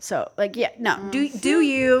people. So like, yeah, no, do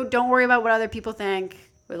you? Don't worry about what other people think.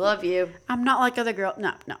 We love you. I'm not like other girls.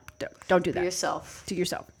 No, don't do that. Be yourself. Do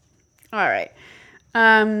yourself. All right.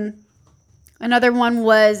 Another one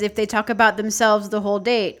was if they talk about themselves the whole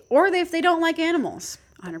date, or if they don't like animals.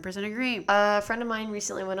 100% agree. A friend of mine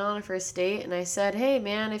recently went on a first date, and I said, hey,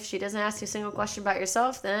 man, if she doesn't ask you a single question about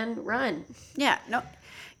yourself, then run. Yeah, no.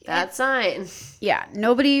 Bad sign. Yeah,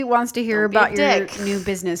 nobody wants to hear Don't be a about your dick. new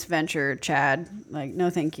business venture, Chad. Like, no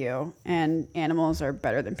thank you. And animals are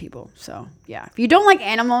better than people. So, yeah. If you don't like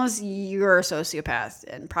animals, you're a sociopath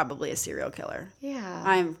and probably a serial killer. Yeah.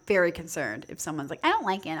 I'm very concerned if someone's like, I don't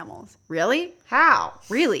like animals. Really? How?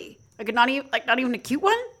 Really? Like not even a cute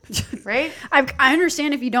one? Right? I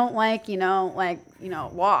understand if you don't like,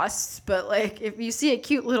 wasps, but like if you see a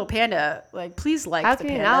cute little panda, like please like How the can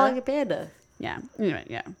panda. you not like a panda? Yeah. Anyway,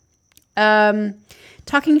 yeah.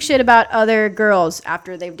 Talking shit about other girls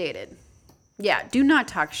after they've dated. Yeah. Do not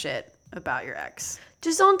talk shit about your ex.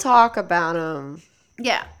 Just don't talk about them.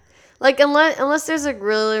 Yeah. Like, unless there's a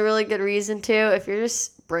really, really good reason to. If you're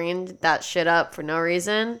just bringing that shit up for no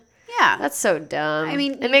reason, Yeah. that's so dumb. I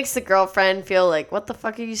mean, it makes the girlfriend feel like, what the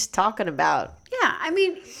fuck are you talking about? Yeah. I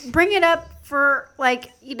mean, bring it up for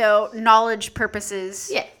like, knowledge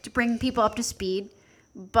purposes. Yeah. To bring people up to speed.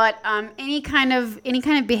 But any kind of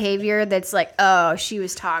behavior that's like, oh, she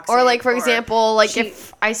was toxic. Or like, for example, like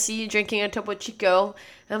if I see you drinking a Topo Chico,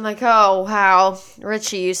 I'm like, oh, wow,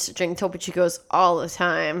 Richie used to drink Topo Chicos all the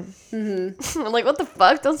time. Mm-hmm. I'm like, what the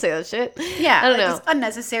fuck? Don't say that shit. Yeah, I don't know. It's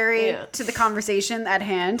unnecessary to the conversation at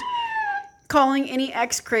hand. Calling any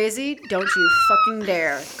ex crazy, don't you fucking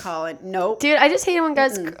dare call it. Nope. Dude, I just hate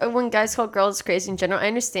it when guys call girls crazy in general. I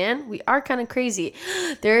understand. We are kind of crazy.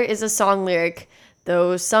 There is a song lyric.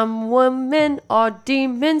 Though some women are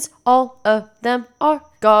demons, all of them are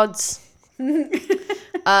gods.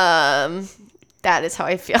 That is how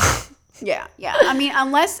I feel. Yeah. I mean,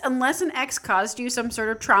 unless an ex caused you some sort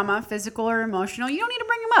of trauma, physical or emotional, you don't need to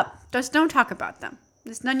bring them up. Just don't talk about them.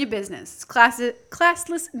 It's none of your business. It's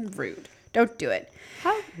classless and rude. Don't do it.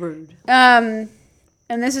 How rude. And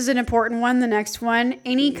this is an important one. The next one,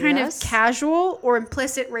 any kind of casual or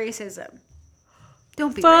implicit racism.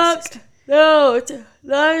 Don't be racist. No, it's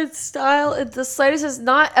not in style. The slightest has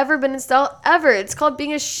not ever been in style ever. It's called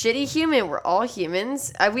being a shitty human. We're all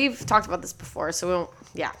humans. We've talked about this before, so we won't.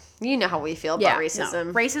 Yeah, you know how we feel about racism.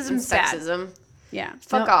 No. Racism's and sexism. bad. Yeah,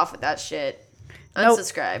 Fuck off with that shit. Nope.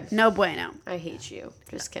 Unsubscribe. No bueno. I hate you.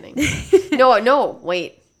 Just kidding. No,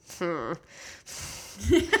 wait. I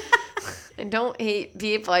don't hate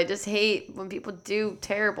people. I just hate when people do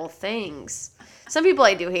terrible things. Some people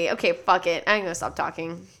I do hate. Okay, fuck it. I'm gonna stop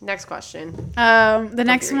talking. Next question. The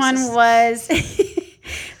next one was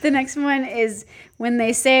the next one is when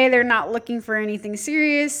they say they're not looking for anything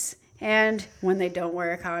serious and when they don't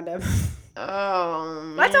wear a condom. Oh,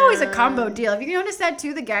 man. That's always a combo deal. Have you noticed that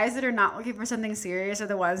too? The guys that are not looking for something serious are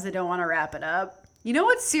the ones that don't want to wrap it up. You know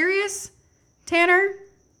what's serious, Tanner?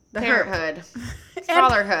 The Parenthood.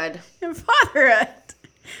 Fatherhood. And fatherhood.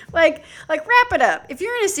 Like wrap it up. If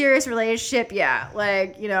you're in a serious relationship, yeah,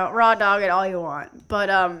 raw dog it all you want. But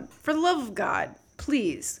for the love of God,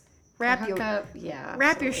 please wrap your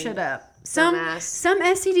shit up. Some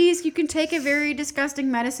STDs you can take a very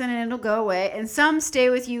disgusting medicine and it'll go away, and some stay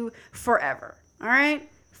with you forever. All right,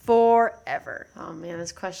 forever. Oh man,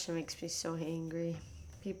 this question makes me so angry.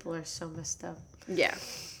 People are so messed up. Yeah.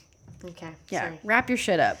 Okay. Yeah. Sorry. Wrap your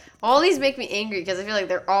shit up. All these make me angry because I feel like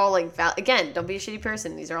they're all like again, don't be a shitty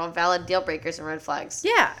person. These are all valid deal breakers and red flags.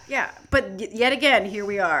 Yeah. But yet again, here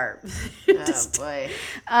we are. Oh boy.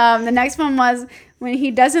 The next one was when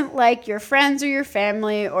he doesn't like your friends or your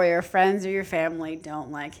family, or your friends or your family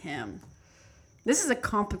don't like him. This is a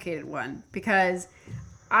complicated one because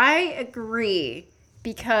I agree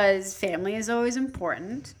because family is always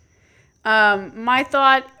important. My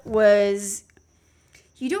thought was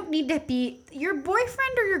you don't need to be, your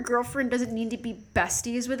boyfriend or your girlfriend doesn't need to be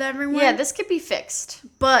besties with everyone. Yeah, this could be fixed.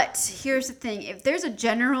 But here's the thing. If there's a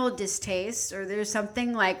general distaste or there's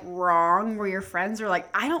something like wrong where your friends are like,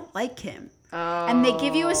 I don't like him. Oh. And they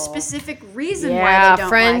give you a specific reason why they don't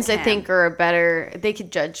friends like him. I think are better, they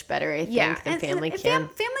could judge better, I think, than family can.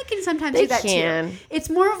 Family can sometimes do that too. It's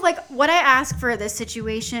more of like what I ask for this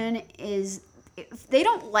situation is if they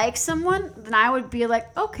don't like someone, then I would be like,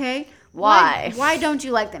 okay, why don't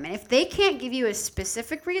you like them? And if they can't give you a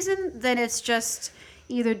specific reason, then it's just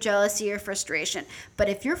either jealousy or frustration. But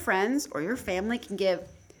if your friends or your family can give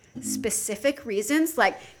specific reasons,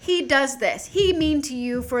 like he does this, he mean to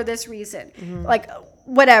you for this reason, like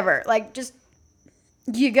whatever, like just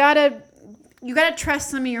you gotta trust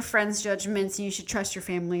some of your friends' judgments, and you should trust your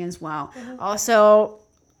family as well. Also,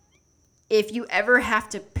 if you ever have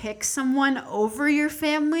to pick someone over your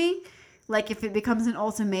family, like if it becomes an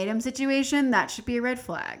ultimatum situation, that should be a red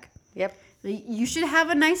flag. Yep. You should have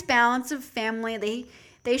a nice balance of family.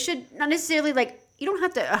 They should not necessarily like, you don't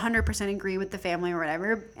have to 100% agree with the family or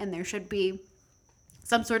whatever, and there should be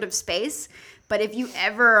some sort of space. But if you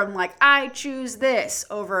ever are like, I choose this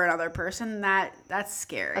over another person, that's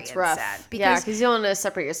scary. That's rough. Sad because you don't want to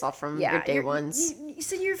separate yourself from your day ones.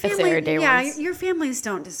 So your family, your families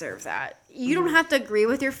don't deserve that. You don't have to agree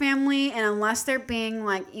with your family, and unless they're being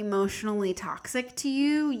like emotionally toxic to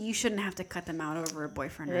you, you shouldn't have to cut them out over a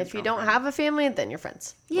boyfriend. And if you don't have a family, then you're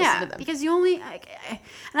friends. Yeah, because you only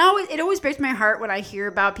it always breaks my heart when I hear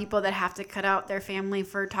about people that have to cut out their family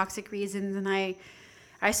for toxic reasons, and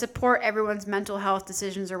I support everyone's mental health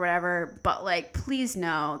decisions or whatever, but like please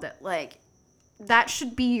know that like that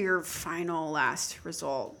should be your final last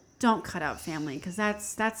result. Don't cut out family, because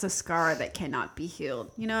that's a scar that cannot be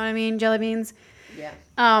healed. You know what I mean, jelly beans? Yeah.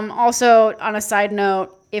 Also, on a side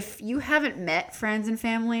note, if you haven't met friends and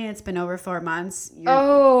family and it's been over 4 months,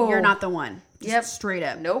 you're not the one. Just straight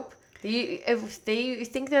up. Nope. If they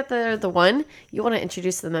think that they're the one, you want to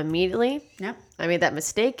introduce them immediately. Yep. I made that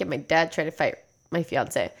mistake, and my dad tried to fight my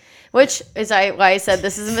fiance, which is why I said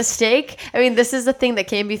this is a mistake. I mean, this is the thing that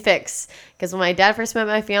can be fixed, because when my dad first met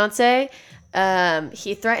my fiance,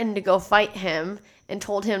 he threatened to go fight him and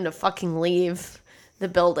told him to fucking leave the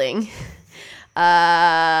building.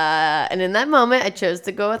 And in that moment, I chose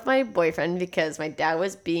to go with my boyfriend because my dad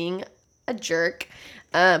was being a jerk.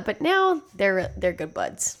 But now they're good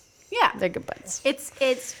buds. Yeah, they're good buds.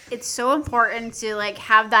 It's so important to like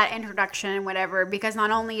have that introduction and whatever, because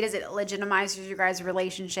not only does it legitimize your guys'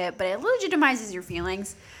 relationship, but it legitimizes your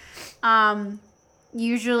feelings.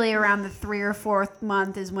 Usually around the 3rd or 4th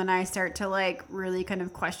month is when I start to like really kind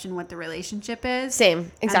of question what the relationship is.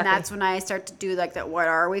 Same, exactly. And that's when I start to do like that what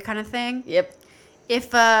are we kind of thing. Yep.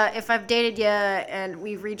 If I've dated you and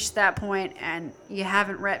we've reached that point and you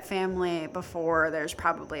haven't met family before, there's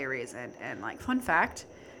probably a reason. And like fun fact,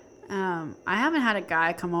 I haven't had a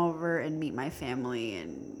guy come over and meet my family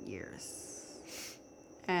in years.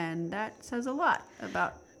 And that says a lot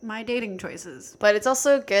about my dating choices. But it's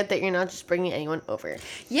also good that you're not just bringing anyone over.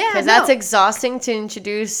 Yeah, because that's exhausting to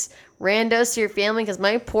introduce randos to your family, because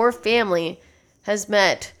my poor family has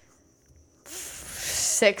met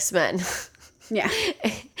 6 men. Yeah.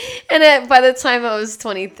 And by the time I was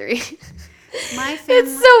 23. My family,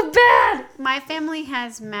 it's so bad. My family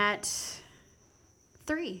has met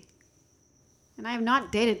 3. And I have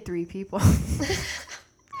not dated 3 people.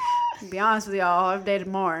 To be honest with y'all, I've dated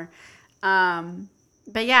more.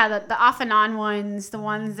 But yeah, the off and on ones, the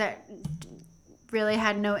ones that really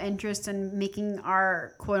had no interest in making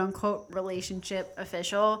our quote unquote relationship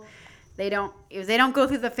official, if they don't go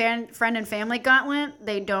through the friend and family gauntlet,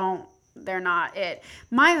 they're not it.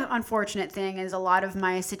 My unfortunate thing is a lot of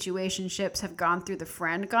my situationships have gone through the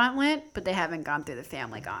friend gauntlet, but they haven't gone through the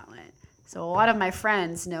family gauntlet. So a lot of my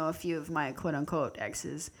friends know a few of my quote unquote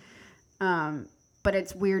exes. But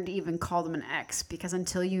it's weird to even call them an ex, because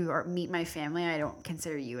until you meet my family, I don't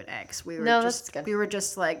consider you an ex. We were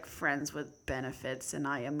just like friends with benefits, and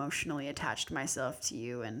I emotionally attached myself to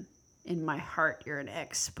you, and in my heart you're an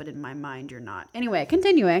ex, but in my mind you're not. Anyway,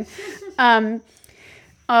 continuing. The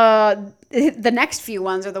next few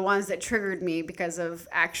ones are the ones that triggered me because of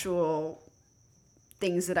actual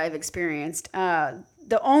things that I've experienced.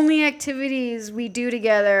 The only activities we do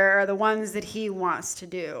together are the ones that he wants to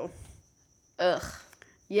do. Ugh.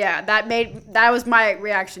 Yeah, that was my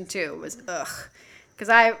reaction too, was ugh. Because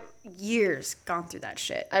years gone through that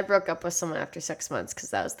shit. I broke up with someone after 6 months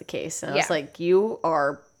because that was the case. And I was like, you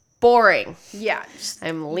are boring. Yeah.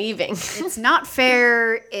 I'm leaving. It's not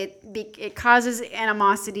fair. It causes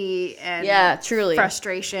animosity and truly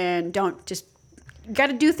frustration. You got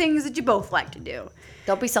to do things that you both like to do.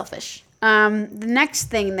 Don't be selfish. The next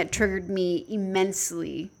thing that triggered me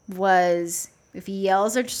immensely was if he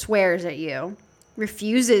yells or swears at you,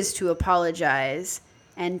 refuses to apologize,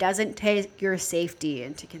 and doesn't take your safety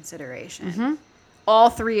into consideration. Mm-hmm. All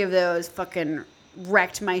three of those fucking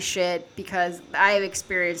wrecked my shit because I have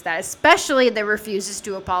experienced that, especially the refuses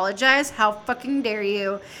to apologize. How fucking dare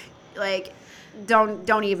you? Like,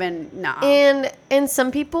 don't even, nah. And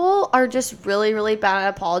some people are just really, really bad at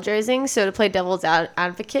apologizing. So to play devil's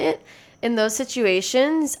advocate, in those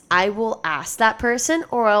situations, I will ask that person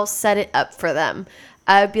or I'll set it up for them.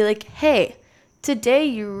 I would be like, hey, today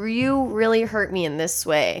you really hurt me in this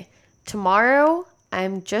way. Tomorrow,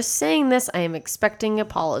 I'm just saying this. I am expecting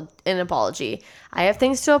an apology. I have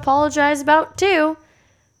things to apologize about too,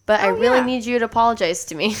 but I really need you to apologize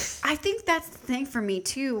to me. I think that's the thing for me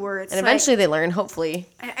too, where it's and eventually they learn, hopefully.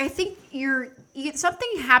 I think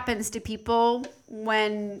something happens to people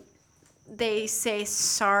when they say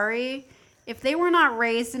sorry. If they were not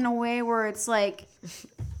raised in a way where it's like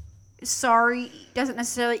sorry doesn't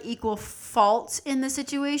necessarily equal fault in the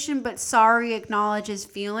situation, but sorry acknowledges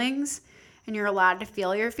feelings and you're allowed to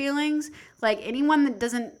feel your feelings. Like anyone that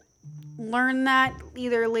doesn't learn that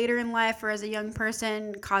either later in life or as a young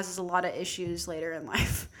person causes a lot of issues later in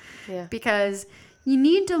life. Yeah. Because you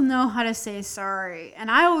need to know how to say sorry. And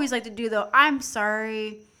I always like to do I'm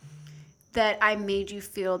sorry that I made you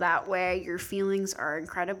feel that way. Your feelings are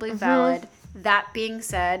incredibly valid. That being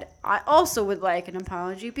said, I also would like an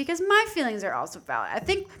apology because my feelings are also valid. I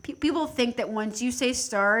think people think that once you say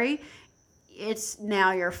sorry, it's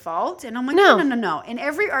now your fault. And I'm like, no. In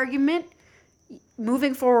every argument,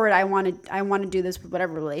 moving forward, I want to do this with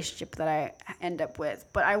whatever relationship that I end up with.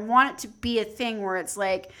 But I want it to be a thing where it's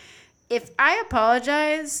like, if I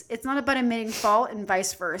apologize, it's not about admitting fault and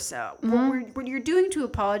vice versa. What you're doing to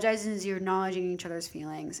apologize is you're acknowledging each other's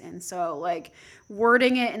feelings. And so, like,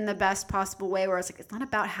 wording it in the best possible way where it's like, it's not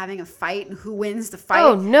about having a fight and who wins the fight.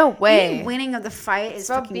 Oh, no way. The winning of the fight is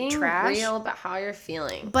fucking trash. It's being real about how you're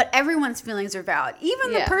feeling. But everyone's feelings are valid.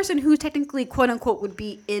 Even the person who technically, quote unquote, would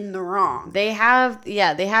be in the wrong. They have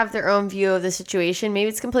their own view of the situation. Maybe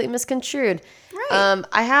it's completely misconstrued. Right.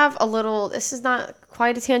 I have this is not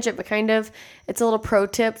quite a tangent, but kind of, it's a little pro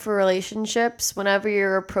tip for relationships. Whenever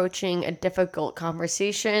you're approaching a difficult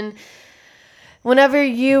conversation, whenever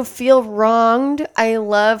you feel wronged, I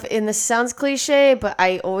love, and this sounds cliche, but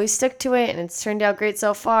I always stick to it, and it's turned out great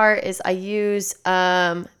so far, is I use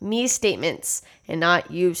me statements and not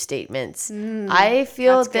you statements. I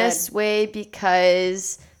feel this way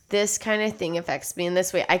because this kind of thing affects me in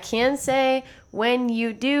this way. I can say, when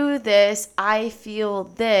you do this, I feel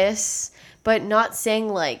this, but not saying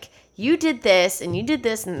like, you did this and you did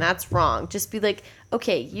this and that's wrong. Just be like,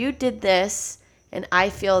 okay, you did this and I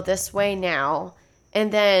feel this way now.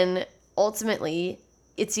 And then ultimately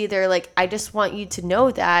it's either like, I just want you to know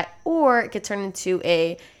that, or it could turn into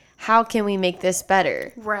how can we make this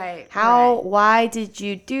better? Right. Why did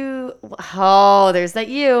you do, there's that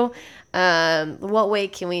you. What way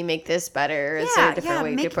can we make this better? Is there a different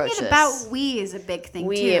way to approach this? Making it about we is a big thing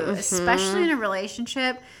too, especially in a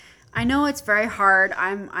relationship. I know it's very hard.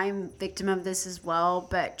 I'm victim of this as well,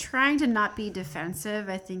 but trying to not be defensive,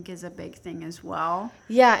 I think, is a big thing as well.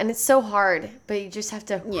 Yeah, and it's so hard, but you just have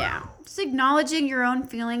to... Yeah. Just acknowledging your own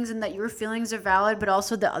feelings and that your feelings are valid, but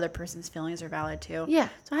also the other person's feelings are valid too. Yeah.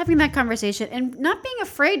 So having that conversation and not being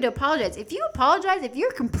afraid to apologize. If you apologize, if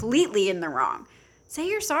you're completely in the wrong, say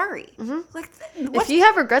you're sorry. Like, if you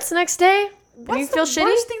have regrets the next day... What's the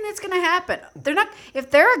worst thing that's going to happen?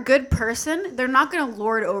 If they're a good person, they're not going to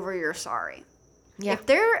lord over your sorry. Yeah. If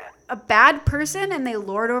they're a bad person and they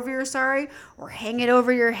lord over your sorry or hang it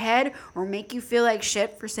over your head or make you feel like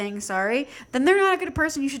shit for saying sorry, then they're not a good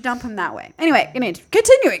person. You should dump them that way. Anyway,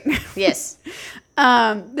 continuing. Yes.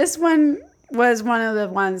 This one was one of the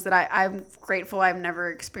ones that I'm grateful I've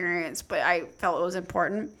never experienced, but I felt it was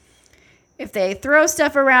important. If they throw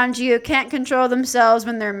stuff around you, can't control themselves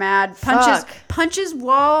when they're mad, punches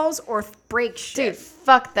walls, or break shit. Dude,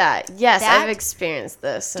 fuck that. Yes, I've experienced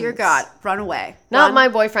this. Dear God, run away. Not my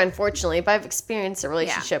boyfriend, fortunately, but I've experienced a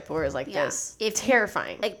relationship where it's like this. It's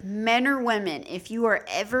terrifying. Like, men or women, if you are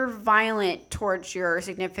ever violent towards your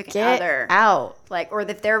significant Get other. out. Like, or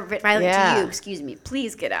if they're violent to you,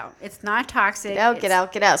 please get out. It's not toxic. Get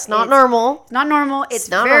out. It's not normal. It's not normal. It's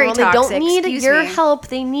not very normal. toxic. They don't need your help.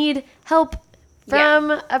 They need help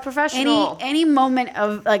from a professional. Any moment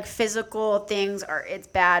of like physical things it's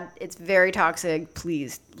bad. It's very toxic.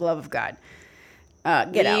 Please, love of God,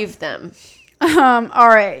 Leave them. All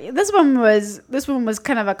right. This one was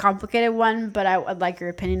kind of a complicated one, but I'd like your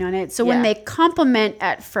opinion on it. So when they compliment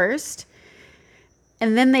at first,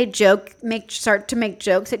 and then they start to make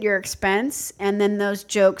jokes at your expense, and then those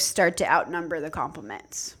jokes start to outnumber the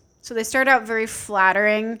compliments. So they start out very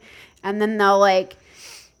flattering, and then they'll like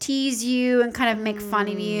tease you and kind of make fun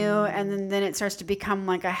of you, and then it starts to become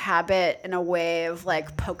like a habit and a way of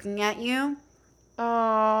like poking at you.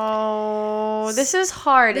 Oh, this is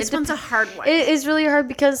hard. This one's a hard one. It is really hard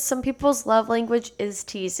because some people's love language is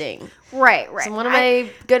teasing. Right. So one of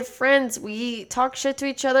my good friends, we talk shit to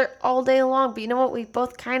each other all day long, but you know what? We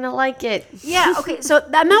both kind of like it. Yeah, okay. So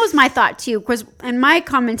that was my thought too, because and my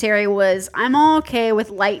commentary was I'm all okay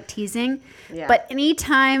with light teasing, but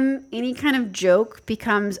anytime any kind of joke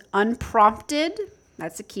becomes unprompted,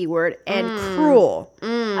 that's a key word, and cruel,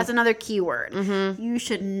 that's another key word. Mm-hmm. You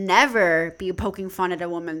should never be poking fun at a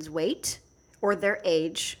woman's weight or their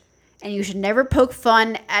age, and you should never poke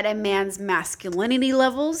fun at a man's masculinity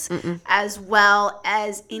levels, as well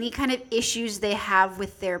as any kind of issues they have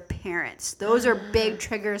with their parents. Those are big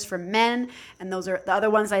triggers for men, and those are the other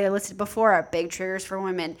ones I listed before are big triggers for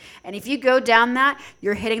women. And if you go down that,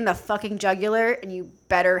 you're hitting the fucking jugular, and you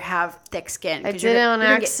better have thick skin. I did it on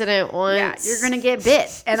accident once. Yeah, you're gonna get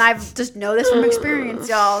bit, and I've just know this from experience,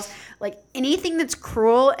 y'all. Like anything that's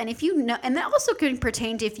cruel, and if you know, and that also can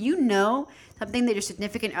pertain to if you know something that your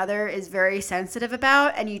significant other is very sensitive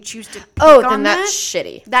about, and you choose to pick on that's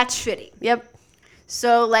shitty. That's shitty. Yep.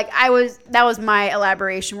 So like that was my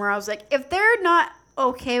elaboration where I was like, if they're not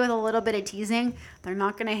okay with a little bit of teasing, they're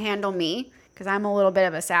not gonna handle me because I'm a little bit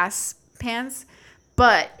of a sass pants.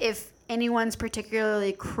 But if anyone's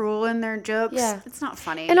particularly cruel in their jokes, it's not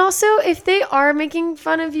funny. And also, if they are making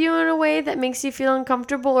fun of you in a way that makes you feel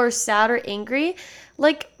uncomfortable or sad or angry,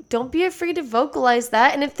 like, don't be afraid to vocalize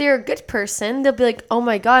that. And if they're a good person, they'll be like, oh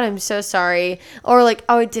my God, I'm so sorry. Or like,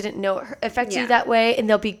 oh, I didn't know it affected you that way. And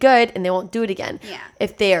they'll be good and they won't do it again. Yeah.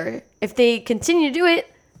 If they continue to do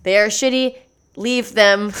it, they are shitty. Leave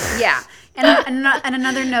them. Yeah. And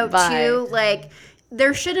another note too, like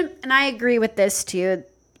there shouldn't, and I agree with this too,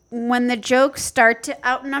 when the jokes start to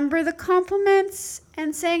outnumber the compliments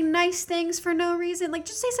and saying nice things for no reason, like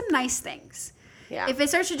just say some nice things. Yeah. If it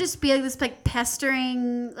starts to just be like this like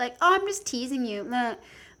pestering, like, oh, I'm just teasing you.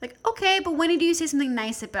 Like, okay, but when do you say something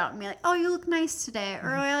nice about me? Like, oh, you look nice today. Or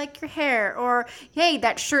I like your hair. Or, hey,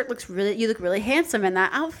 that shirt you look really handsome in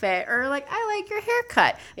that outfit. Or like, I like your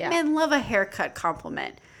haircut. Yeah. Men love a haircut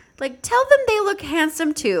compliment. Like, tell them they look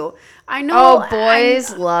handsome too. I know. Oh,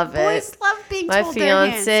 boys love it. Boys love being told they're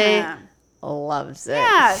handsome. My fiance loves it.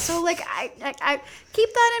 Yeah, so like I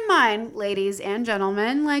keep that in mind, ladies and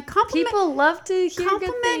gentlemen. Like people love to hear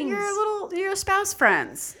good things. your spouse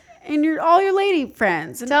friends and all your lady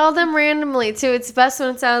friends. And tell them randomly too. It's best when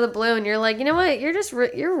it's out of the blue and you're like, you know what? You're just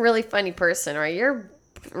you're a really funny person, or you're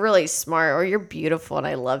really smart, or you're beautiful and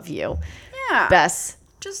I love you. Yeah, best.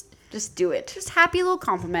 Just do it. Just happy little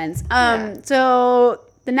compliments. So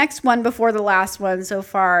the next one before the last one so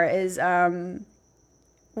far is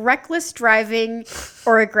reckless driving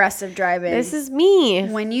or aggressive driving. This is me.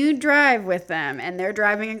 When you drive with them and they're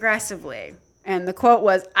driving aggressively. And the quote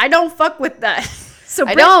was, I don't fuck with that. So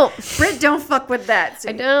Britt don't fuck with that. So,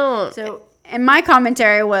 I don't. So, and my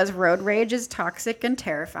commentary was road rage is toxic and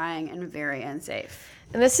terrifying and very unsafe.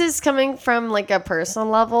 And this is coming from like a personal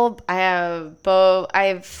level. I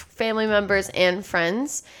have family members and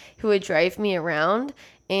friends who would drive me around,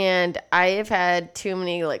 and I have had too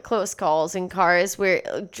many like close calls in cars where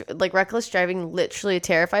like reckless driving literally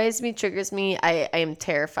terrifies me, triggers me. I am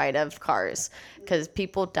terrified of cars because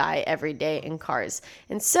people die every day in cars.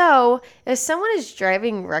 And so if someone is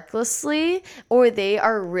driving recklessly, or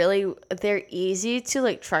they're easy to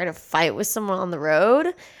like try to fight with someone on the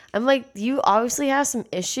road, I'm like, you obviously have some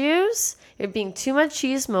issues. You're being too much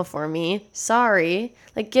chismo for me. Sorry.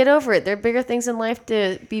 Like, get over it. There are bigger things in life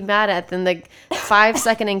to be mad at than the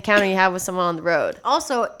 5-second encounter you have with someone on the road.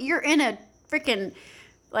 Also, you're in a freaking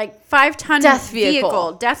like 5-ton death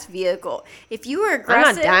vehicle. If you were aggressive,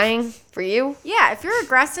 I'm not dying for you. Yeah, if you're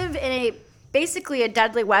aggressive in basically a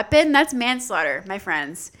deadly weapon, that's manslaughter, my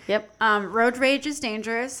friends. Yep. Road rage is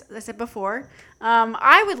dangerous, as I said before.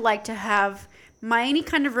 I would like to have any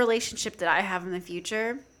kind of relationship that I have in the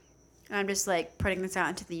future, and I'm just like putting this out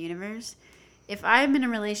into the universe. If I'm in a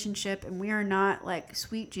relationship and we are not like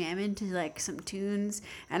sweet jamming to like some tunes,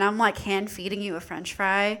 and I'm like hand feeding you a French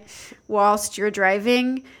fry whilst you're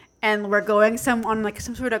driving, and we're going on like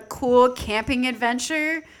some sort of cool camping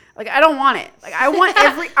adventure, Like, I don't want it. Like, I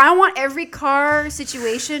want every car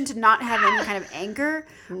situation to not have any kind of anger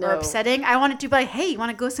or upsetting. I want it to be like, hey, you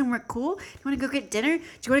want to go somewhere cool? You want to go get dinner? Do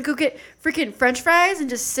you want to go get freaking French fries and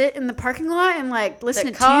just sit in the parking lot and like listen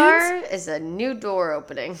to tunes? The car is a new door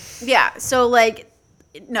opening. Yeah. So like,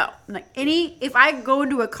 no, like if I go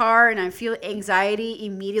into a car and I feel anxiety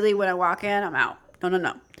immediately when I walk in, I'm out.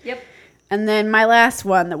 No. Yep. And then my last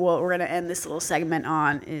one that we're going to end this little segment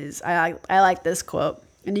on is I like this quote.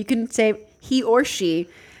 And you can say he or she,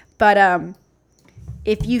 but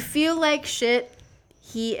if you feel like shit,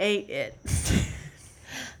 he ain't it.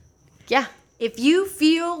 Yeah. If you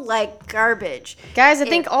feel like garbage. Guys, I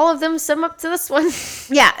think all of them sum up to this one.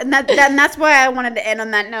 Yeah, and that's why I wanted to end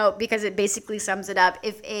on that note, because it basically sums it up.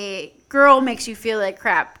 If a girl makes you feel like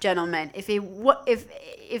crap, gentlemen, if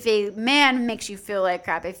a man makes you feel like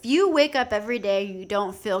crap, if you wake up every day and you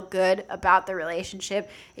don't feel good about the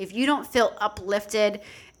relationship, if you don't feel uplifted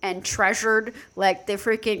and treasured like the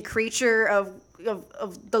freaking creature of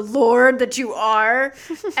the Lord that you are,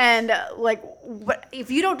 and if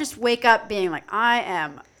you don't just wake up being like, I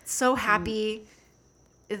am so happy,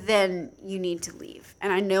 then you need to leave.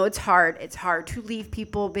 And I know it's hard. It's hard to leave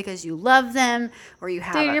people because you love them, or you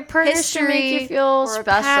have your partner should make you feel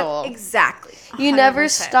special. Exactly. 100%. You never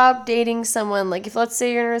stop dating someone. Like, if let's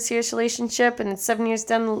say you're in a serious relationship and it's 7 years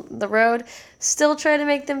down the road, still try to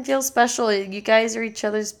make them feel special. You guys are each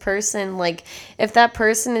other's person. Like, if that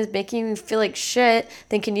person is making you feel like shit,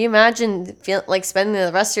 then can you imagine spending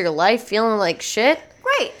the rest of your life feeling like shit?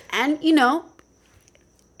 Right. And,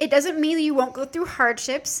 it doesn't mean that you won't go through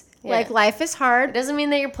hardships. Yeah. Like, life is hard. It doesn't mean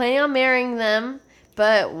that you're planning on marrying them,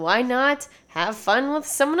 but why not have fun with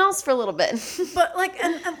someone else for a little bit? But,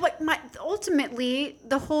 ultimately,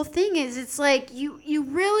 the whole thing is, it's like, you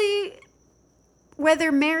really,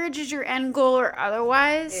 whether marriage is your end goal or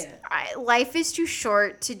otherwise, life is too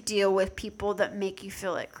short to deal with people that make you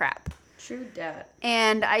feel like crap. True that.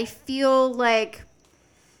 And I feel like,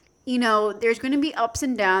 there's going to be ups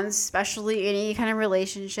and downs, especially in any kind of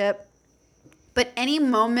relationship. But any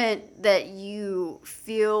moment that you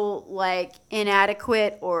feel like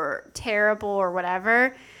inadequate or terrible or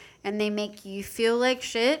whatever, and they make you feel like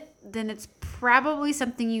shit, then it's probably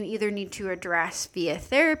something you either need to address via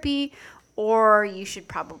therapy, or you should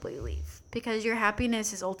probably leave, because your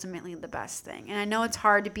happiness is ultimately the best thing. And I know it's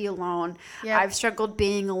hard to be alone. Yep. I've struggled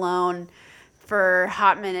being alone for a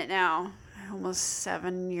hot minute now. Almost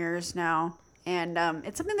 7 years now, and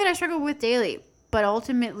it's something that I struggle with daily. But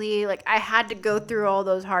ultimately, I had to go through all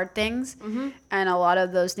those hard things, and a lot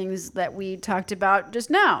of those things that we talked about just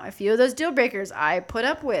now. A few of those deal breakers I put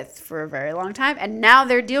up with for a very long time, and now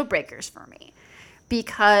they're deal breakers for me,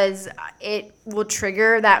 because it will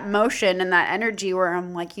trigger that motion and that energy where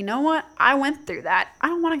I'm like, you know what? I went through that. I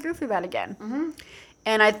don't want to go through that again.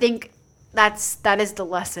 And I think that is the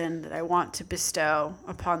lesson that I want to bestow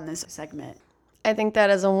upon this segment. I think that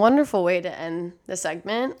is a wonderful way to end the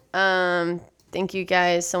segment. Thank you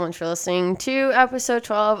guys so much for listening to episode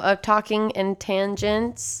 12 of Talking in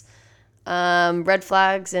Tangents, Red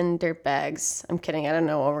Flags and Dirtbags. I'm kidding. I don't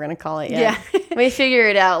know what we're going to call it yet. Yeah. We figure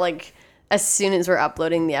it out as soon as we're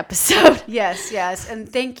uploading the episode. Yes. And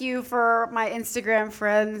thank you for my Instagram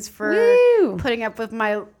friends for putting up with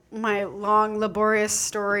my long, laborious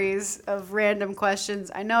stories of random questions.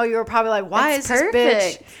 I know you were probably like, why is this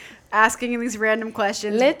bitch asking these random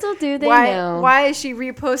questions? Little do they know. Why is she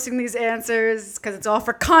reposting these answers? Because it's all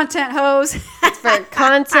for content, hoes. It's for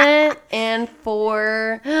content and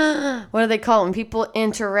for, what do they call it when people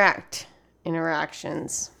interactions.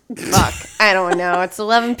 Fuck, I don't know. It's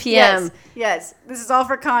 11 p.m. Yes. This is all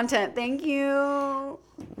for content. Thank you.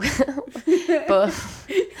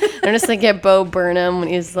 I'm just thinking of Bo Burnham when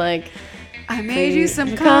he's like, I made you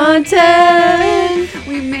some content.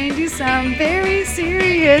 We made you some very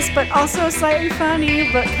serious, but also slightly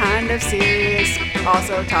funny, but kind of serious,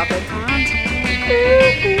 also topic content.